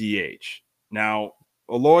is DH. Now,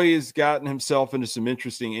 Eloy has gotten himself into some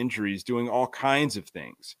interesting injuries, doing all kinds of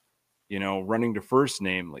things, running to first,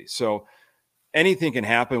 namely. So anything can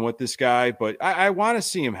happen with this guy, but I want to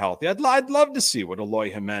see him healthy. I'd love to see what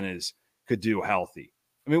Eloy Jimenez could do healthy.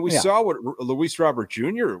 I mean, we saw what Luis Robert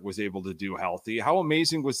Jr. was able to do healthy. How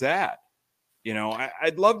amazing was that?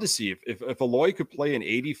 I'd love to see if Eloy could play in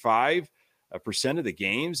 85% of the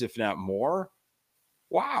games, if not more.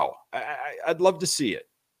 Wow. I'd love to see it.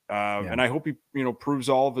 And I hope he, proves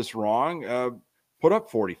all of us wrong. Put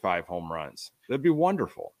up 45 home runs. That'd be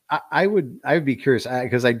wonderful. I would be curious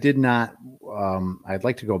because I did not. I'd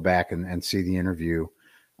like to go back and see the interview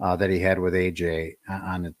that he had with AJ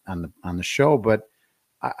on the show. But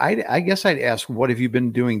I guess I'd ask, what have you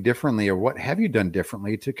been doing differently, or what have you done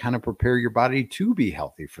differently to kind of prepare your body to be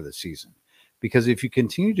healthy for the season? Because if you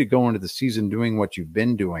continue to go into the season doing what you've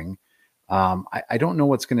been doing, I don't know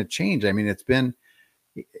what's going to change. I mean, it's been.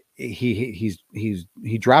 He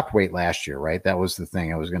dropped weight last year, right? That was the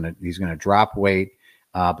thing. He's gonna drop weight,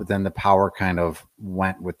 but then the power kind of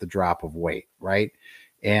went with the drop of weight, right?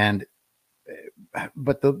 And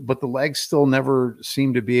but the legs still never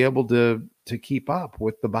seem to be able to keep up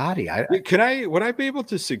with the body. Would I be able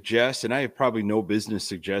to suggest, and I have probably no business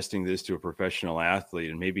suggesting this to a professional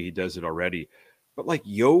athlete, and maybe he does it already, but like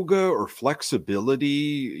yoga or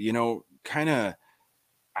flexibility, kind of.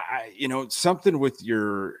 Something with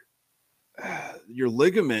your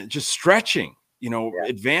ligament, just stretching,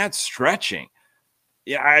 advanced stretching.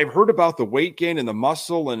 Yeah, I've heard about the weight gain and the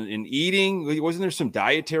muscle and eating. Wasn't there some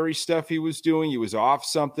dietary stuff he was doing? He was off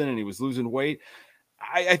something and he was losing weight.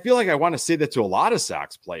 I feel like I want to say that to a lot of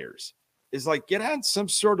Sox players, is like, get on some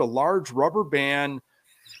sort of large rubber band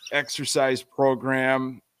exercise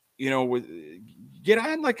program, get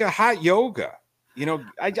on like a hot yoga.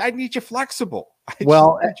 I need you flexible.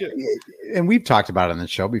 And we've talked about it on the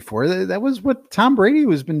show before. That was what Tom Brady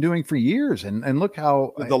has been doing for years. And look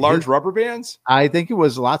how the large rubber bands. I think it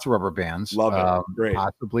was lots of rubber bands. Love it. Great.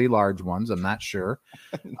 Possibly large ones. I'm not sure.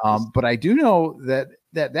 But I do know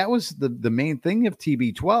that was the main thing of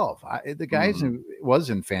TB12. The guy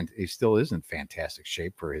he still is in fantastic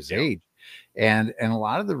shape for his age. And a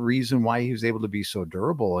lot of the reason why he was able to be so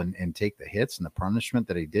durable and take the hits and the punishment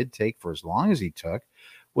that he did take for as long as he took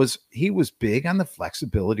was he was big on the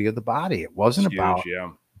flexibility of the body. It wasn't about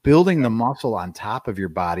building the muscle on top of your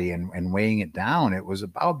body and weighing it down. It was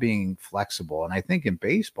about being flexible. And I think in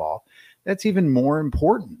baseball, that's even more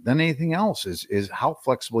important than anything else is how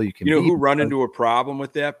flexible you can be. Who run into a problem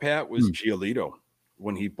with that, Pat, was Giolito.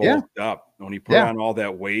 When he bulked up, when he put on all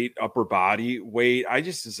that weight, upper body weight,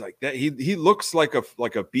 is like that. He looks like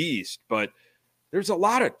a beast, but there's a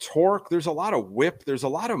lot of torque, there's a lot of whip, there's a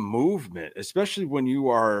lot of movement, especially when you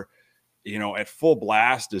are, at full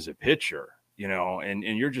blast as a pitcher, and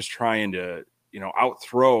you're just trying to, out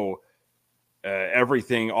throw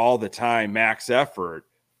everything all the time, max effort.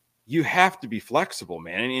 You have to be flexible,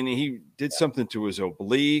 man. And he did something to his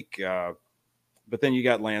oblique. But then you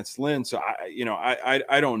got Lance Lynn. So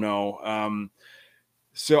I don't know.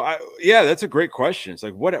 That's a great question. It's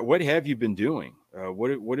like, what have you been doing?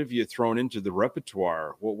 What have you thrown into the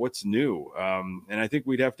repertoire? What's new? And I think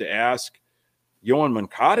we'd have to ask Yoan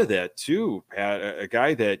Moncada that too, Pat, a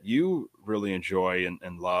guy that you really enjoy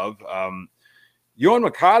and love. Yoan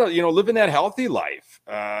Moncada, living that healthy life.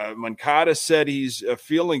 Moncada said he's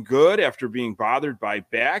feeling good after being bothered by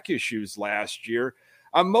back issues last year.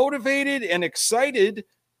 I'm motivated and excited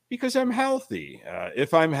because I'm healthy.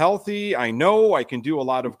 If I'm healthy, I know I can do a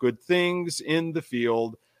lot of good things in the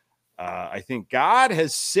field. I think God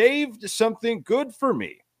has saved something good for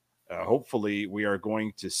me. Hopefully, we are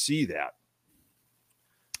going to see that.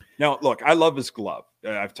 Now, look, I love his glove.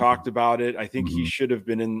 I've talked about it. I think he should have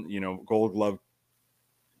been in, Gold Glove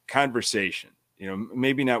conversation.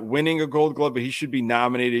 Maybe not winning a Gold Glove, but he should be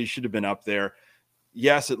nominated. He should have been up there.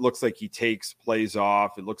 Yes, it looks like he takes plays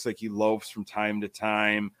off. It looks like he loafs from time to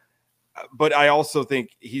time. But I also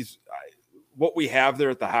think what we have there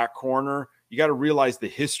at the hot corner, you got to realize the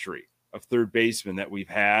history of third baseman that we've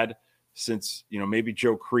had since, maybe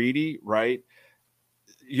Joe Creedy, right?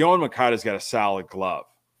 Yoan Moncada's got a solid glove.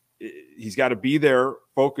 He's got to be there,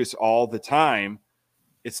 focus all the time.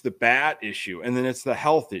 It's the bat issue, and then it's the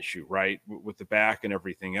health issue, right, with the back and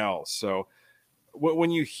everything else. So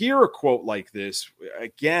when you hear a quote like this,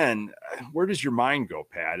 again, where does your mind go,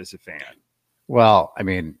 Pat, as a fan? Well, I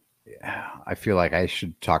mean, I feel like I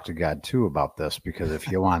should talk to God too about this, because if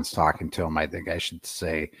Yoan's talking to him, I think I should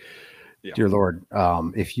say, Dear Lord,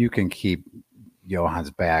 if you can keep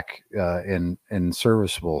Johan's back in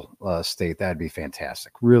serviceable state, that'd be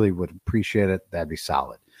fantastic. Really would appreciate it. That'd be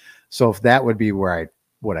solid. So if that would be what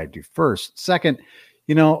I do first. Second,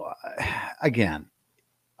 again,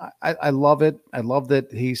 I love it. I love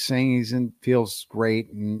that he's saying feels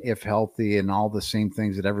great and if healthy and all the same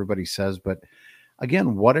things that everybody says. But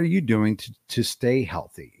again, what are you doing to stay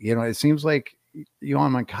healthy? It seems like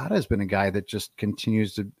Yohan Moncada has been a guy that just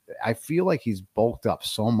continues to. I feel like he's bulked up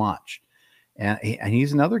so much, and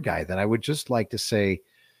he's another guy that I would just like to say,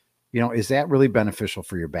 is that really beneficial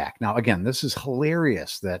for your back? Now, again, this is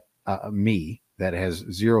hilarious that me, that has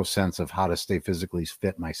zero sense of how to stay physically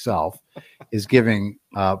fit myself, is giving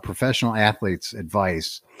professional athletes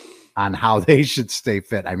advice on how they should stay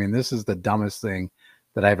fit. I mean, this is the dumbest thing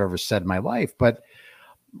that I've ever said in my life. But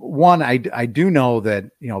one, I do know that,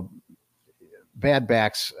 bad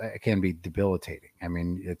backs can be debilitating. I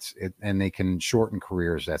mean, and they can shorten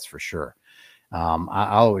careers. That's for sure. I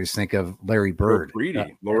always think of Larry Bird.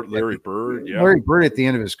 Larry Bird. Yeah. Larry Bird at the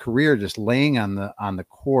end of his career, just laying on the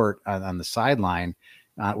court on the sideline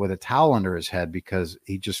with a towel under his head because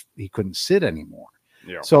he couldn't sit anymore.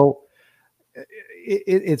 Yeah. So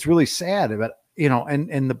it's really sad, but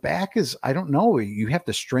and the back is, I don't know, you have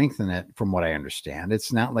to strengthen it from what I understand.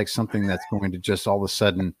 It's not like something that's going to just all of a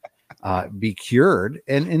sudden be cured.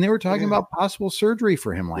 And they were talking about possible surgery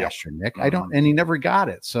for him last year, Nick. And he never got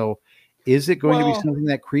it. So is it going to be something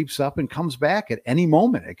that creeps up and comes back at any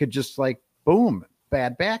moment? It could just boom,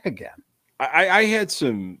 bad back again. I had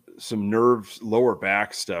some nerves, lower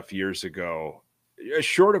back stuff years ago, a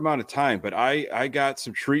short amount of time, but I got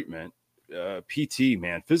some treatment, PT,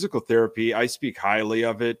 man, physical therapy. I speak highly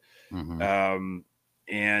of it. Mm-hmm.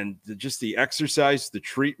 And just the exercise, the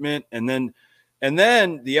treatment, and then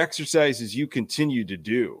the exercises you continue to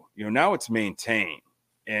do, now it's maintained,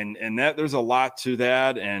 and that there's a lot to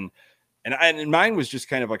that. And mine was just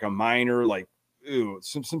kind of like a minor,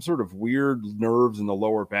 some sort of weird nerves in the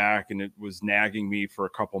lower back. And it was nagging me for a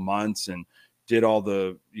couple months, and did all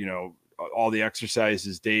the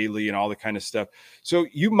exercises daily and all the kind of stuff. So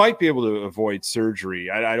you might be able to avoid surgery.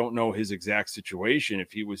 I don't know his exact situation,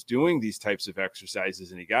 if he was doing these types of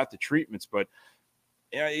exercises and he got the treatments, but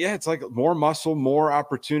yeah, it's like more muscle, more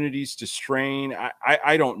opportunities to strain.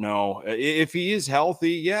 I don't know if he is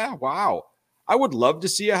healthy. Yeah. Wow. I would love to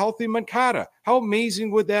see a healthy Moncada. How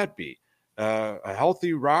amazing would that be? A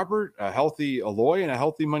healthy Robert, a healthy Aloy, and a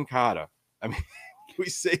healthy Moncada. I mean, we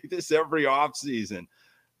say this every offseason.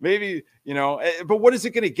 Maybe, but what is it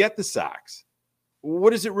going to get the Sox?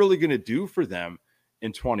 What is it really going to do for them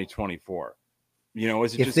in 2024?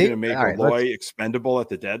 Is it just going to make Aloy expendable at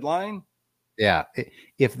the deadline? Yeah.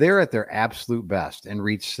 If they're at their absolute best and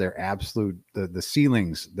reach their absolute, the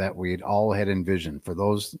ceilings that we'd all had envisioned for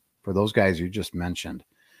those guys you just mentioned,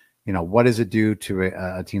 what does it do to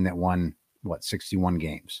a team that won 61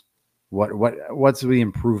 games? What's the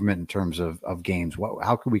improvement in terms of games?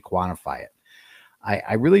 How can we quantify it?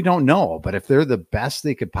 I really don't know, but if they're the best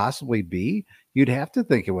they could possibly be, you'd have to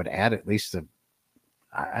think it would add at least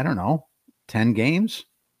I don't know, 10 games.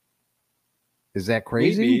 Is that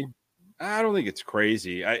crazy? Maybe. I don't think it's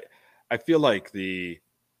crazy. I feel like the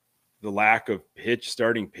lack of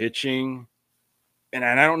starting pitching, and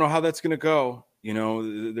I don't know how that's going to go.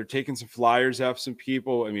 They're taking some flyers off some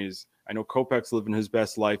people. I mean, I know Kopech's living his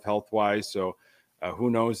best life health-wise, so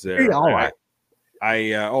who knows there. Yeah, all right.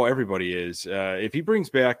 Everybody is. If he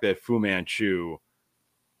brings back that Fu Manchu,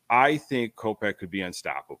 I think Kopech could be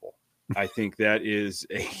unstoppable. I think that is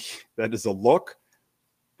a look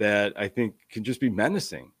that I think can just be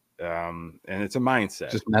menacing. And it's a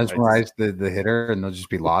mindset. Just mesmerize the hitter, and they'll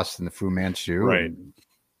just be lost in the Fu Manchu. Right.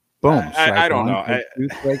 Boom. I don't know.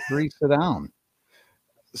 Strike three, sit down.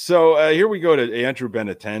 So here we go to Andrew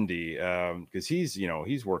Benintendi, because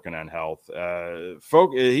he's working on health.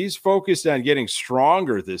 He's focused on getting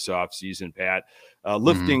stronger this offseason, Pat,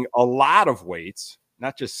 lifting a lot of weights,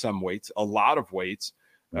 not just some weights, a lot of weights,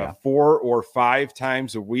 4 or 5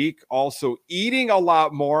 times a week. Also eating a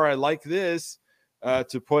lot more. I like this.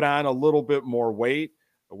 To put on a little bit more weight,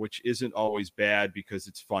 which isn't always bad because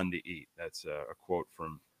it's fun to eat. That's a quote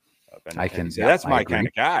from Benintendi. That's my kind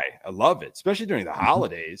of guy. I love it, especially during the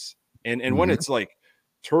holidays. And when it's like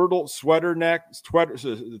turtleneck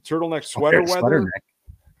sweater weather.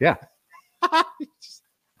 Yeah. Just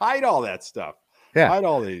hide all that stuff. Yeah. Hide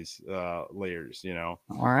all these layers, All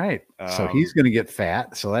right. So he's going to get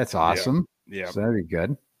fat. So that's awesome. Yeah. So that'd be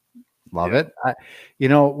good. Love it.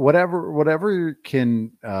 Whatever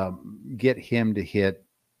can get him to hit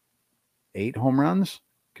 8 home runs.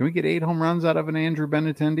 Can we get 8 home runs out of an Andrew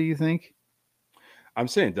Benintendi, you think? I'm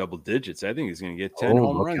saying double digits. I think he's going to get 10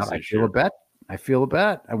 home runs this year. I feel a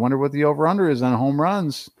bet. I wonder what the over-under is on home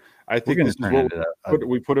runs. I think this is what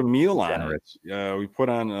we put a meal on it. We put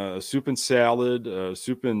on a soup and salad, a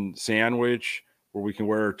soup and sandwich, where we can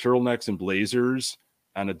wear turtlenecks and blazers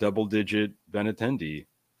on a double-digit Benintendi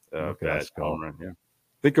bet. Home run. Yeah.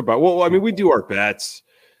 Think about. Well, I mean, we do our bets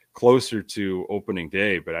closer to opening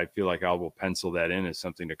day, but I feel like I will pencil that in as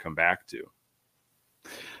something to come back to.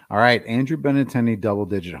 All right, Andrew Benintendi,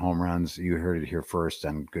 double-digit home runs. You heard it here first.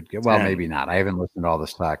 And good. Well, maybe not. I haven't listened to all the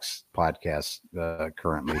Sox podcasts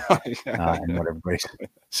currently, and what everybody's.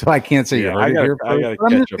 So I can't say you heard it here first. I got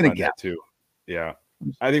to catch up on that too. Yeah,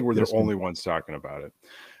 I think we're the only ones talking about it.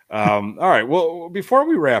 All right. Well, before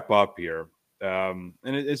we wrap up here, and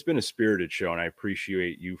it's been a spirited show, and I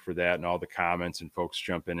appreciate you for that and all the comments and folks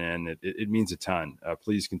jumping in. It means a ton.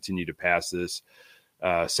 Please continue to pass this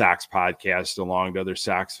Sox podcast along to other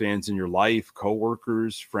Sox fans in your life,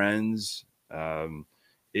 coworkers, friends.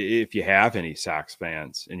 If you have any Sox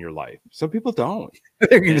fans in your life, some people don't.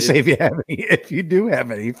 They're going to say if you do have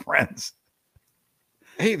any friends.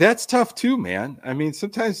 Hey, that's tough too, man. I mean,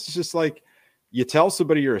 sometimes it's just like you tell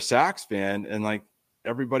somebody you're a Sox fan, and like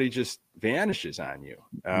everybody just vanishes on you.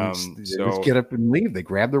 So just get up and leave. They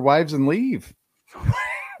grab their wives and leave.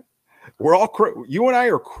 We're all you and I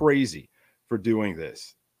are crazy for doing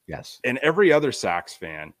this. Yes. And every other Sox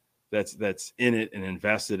fan that's in it and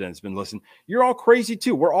invested and has been listening, you're all crazy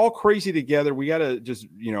too. We're all crazy together. We got to just,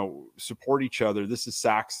 support each other. This is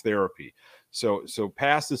Sox therapy. So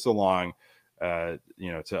pass this along, to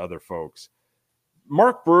other folks.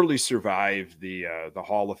 Mark Burley survived the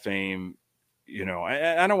Hall of Fame.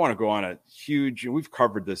 I don't want to go on a huge, we've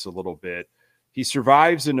covered this a little bit. He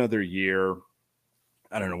survives another year.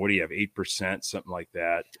 I don't know. What do you have? 8%, something like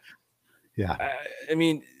that. Yeah. I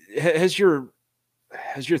mean, has your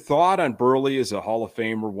thought on Burley as a Hall of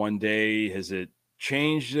Famer one day, has it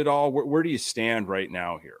changed at all? Where do you stand right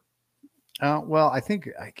now here? Well, I think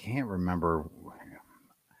I can't remember.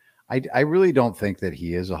 I really don't think that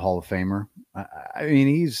he is a Hall of Famer. I mean,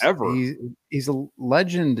 he's a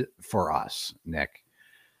legend for us, Nick.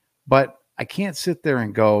 But I can't sit there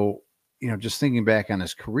and go, just thinking back on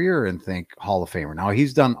his career and think Hall of Famer. Now,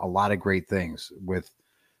 he's done a lot of great things with,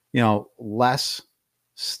 less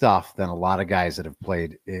stuff than a lot of guys that have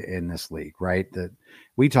played in this league, right? That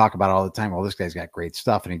we talk about all the time. Well, this guy's got great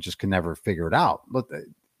stuff and he just can never figure it out. But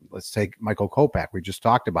let's take Michael Kopech. We just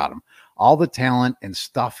talked about him. All the talent and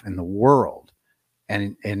stuff in the world.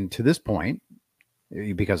 And to this point,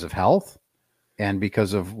 because of health and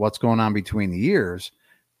because of what's going on between the years,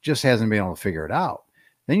 just hasn't been able to figure it out.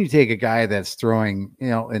 Then you take a guy that's throwing,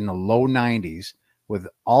 in the low 90s with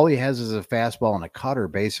all he has is a fastball and a cutter,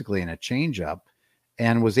 basically, and a changeup,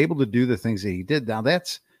 and was able to do the things that he did. Now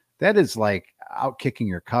that is like out kicking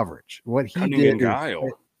your coverage. What he did,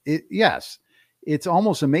 yes, it's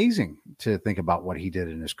almost amazing to think about what he did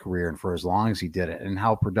in his career and for as long as he did it and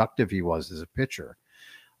how productive he was as a pitcher.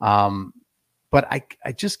 But I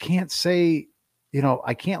just can't say,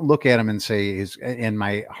 I can't look at him and say in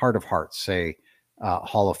my heart of hearts, say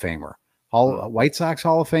Hall of Famer. White Sox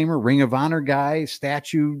Hall of Famer, Ring of Honor guy,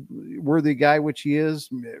 statue worthy guy, which he is,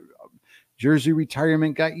 jersey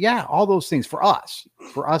retirement guy. Yeah, all those things for us.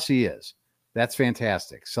 For us, he is. That's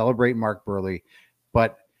fantastic. Celebrate Mark Burley.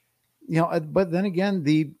 But, but then again,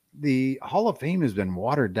 the Hall of Fame has been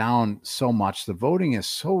watered down so much. The voting is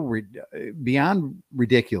so beyond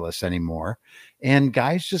ridiculous anymore. And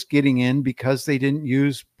guys just getting in because they didn't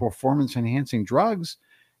use performance enhancing drugs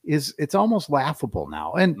it's almost laughable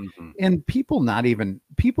now. And people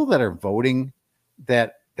that are voting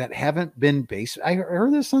that haven't been I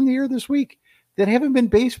heard this on the air this week, that haven't been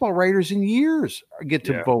baseball writers in years get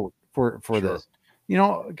to vote for this.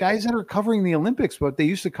 Guys that are covering the Olympics, but they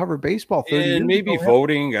used to cover baseball 30 years ago. Maybe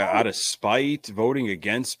voting out of spite, voting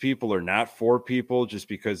against people or not for people just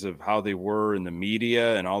because of how they were in the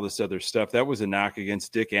media and all this other stuff. That was a knock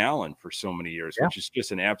against Dick Allen for so many years, which is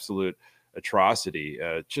just an absolute atrocity,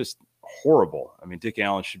 just horrible. I mean, Dick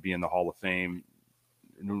Allen should be in the Hall of Fame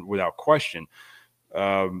without question.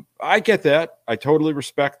 I get that. I totally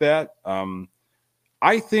respect that.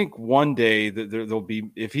 I think one day that there'll be,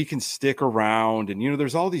 if he can stick around, and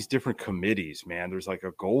there's all these different committees, man. There's like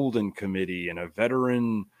a golden committee and a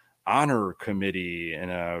veteran honor committee and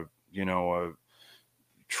a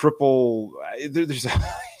triple. There's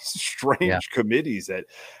strange committees that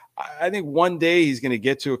I think one day he's going to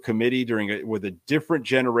get to a committee with a different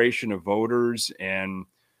generation of voters, and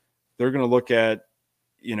they're going to look at,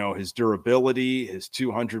 his durability, his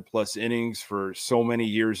 200 plus innings for so many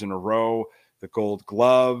years in a row, the Gold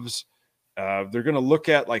Gloves. They're going to look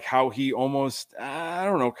at like how he almost,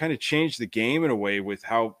 kind of changed the game in a way with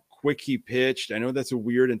how quick he pitched. I know that's a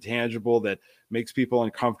weird intangible that makes people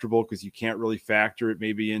uncomfortable because you can't really factor it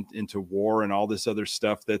maybe into WAR and all this other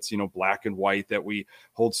stuff that's, black and white that we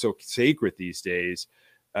hold so sacred these days.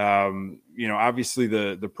 Obviously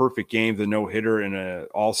the perfect game, the no-hitter and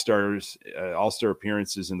all-star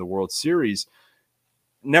appearances in the World Series,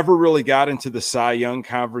 never really got into the Cy Young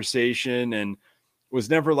conversation and was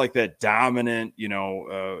never like that dominant,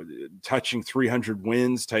 touching 300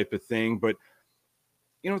 wins type of thing. But,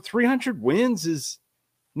 300 wins is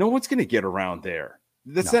no one's going to get around there.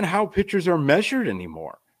 That's not how pitchers are measured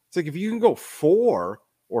anymore. It's like if you can go 4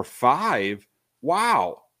 or 5,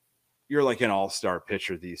 wow, you're like an all-star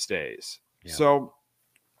pitcher these days. Yeah. So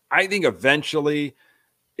I think eventually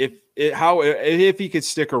if he could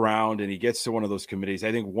stick around and he gets to one of those committees,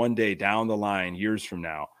 I think one day down the line, years from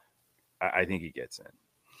now, I think he gets in.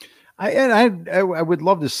 I would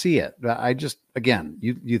love to see it. I just, again,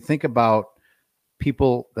 you think about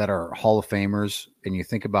people that are Hall of Famers and you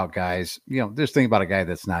think about guys, there's think about a guy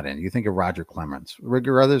that's not in. You think of Roger Clemens,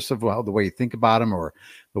 regardless of the way you think about him or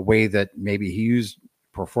the way that maybe he used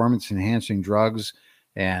performance enhancing drugs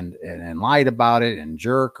and lied about it and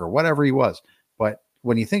jerk or whatever he was. But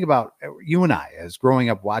when you think about you and I, as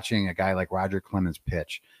growing up watching a guy like Roger Clemens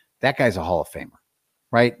pitch, that guy's a Hall of Famer,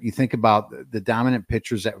 right? You think about the dominant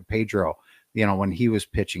pitchers that Pedro, when he was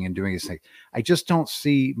pitching and doing his thing. I just don't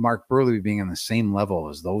see Mark Burley being on the same level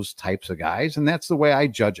as those types of guys. And that's the way I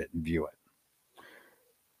judge it and view it.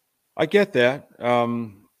 I get that.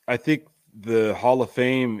 I think the Hall of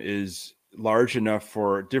Fame is large enough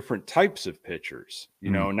for different types of pitchers,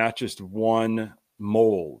 not just one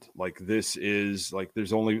mold. Like this is like,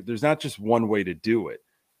 there's not just one way to do it.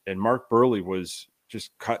 And Mark Burley was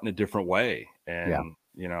just cut in a different way. And,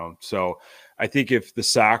 so I think if the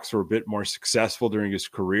Sox were a bit more successful during his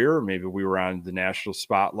career, maybe we were on the national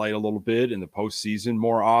spotlight a little bit in the postseason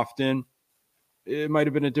more often, it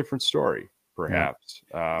might've been a different story. Perhaps.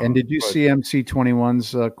 Yeah. And did you see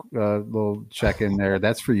MC21's little check in there?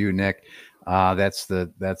 That's for you, Nick. That's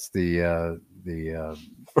the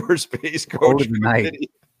first base coach of the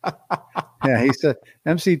night. Yeah, he said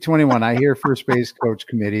MC21. I hear first base coach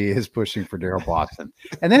committee is pushing for Daryl Boston,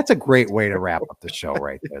 and that's a great way to wrap up the show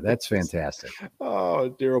right there. That's fantastic.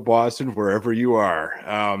 Oh, Daryl Boston, wherever you are.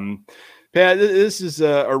 Pat, this is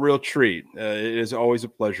a real treat. It is always a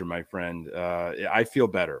pleasure, my friend. I feel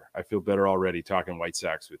better. I feel better already talking White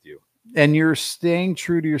Sox with you. And you're staying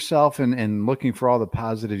true to yourself and looking for all the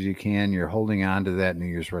positives you can. You're holding on to that New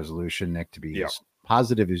Year's resolution, Nick, to be as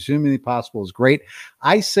positive as humanly possible is great.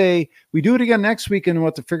 I say we do it again next week and we'll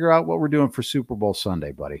have to figure out what we're doing for Super Bowl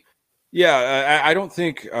Sunday, buddy. Yeah, I don't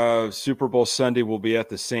think Super Bowl Sunday will be at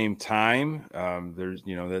the same time. There's,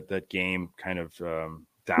 that game kind of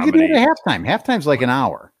dominates. We can do it at halftime. Halftime's like an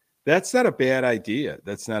hour. That's not a bad idea.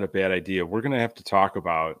 We're going to have to talk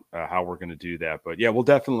about how we're going to do that. But yeah, we'll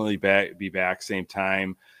definitely be back same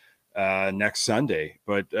time next Sunday.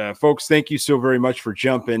 But folks, thank you so very much for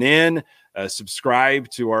jumping in. Subscribe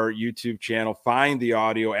to our YouTube channel. Find the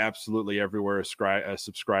audio absolutely everywhere.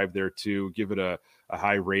 Subscribe there too. Give it a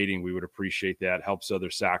high rating. We would appreciate that. Helps other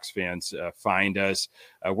Sox fans find us.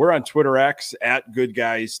 We're on Twitter X at Good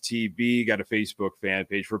Guys TV. Got a Facebook fan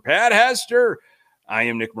page. For Pat Hester, I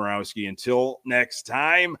am Nick Morawski. Until next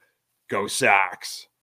time, go Sox.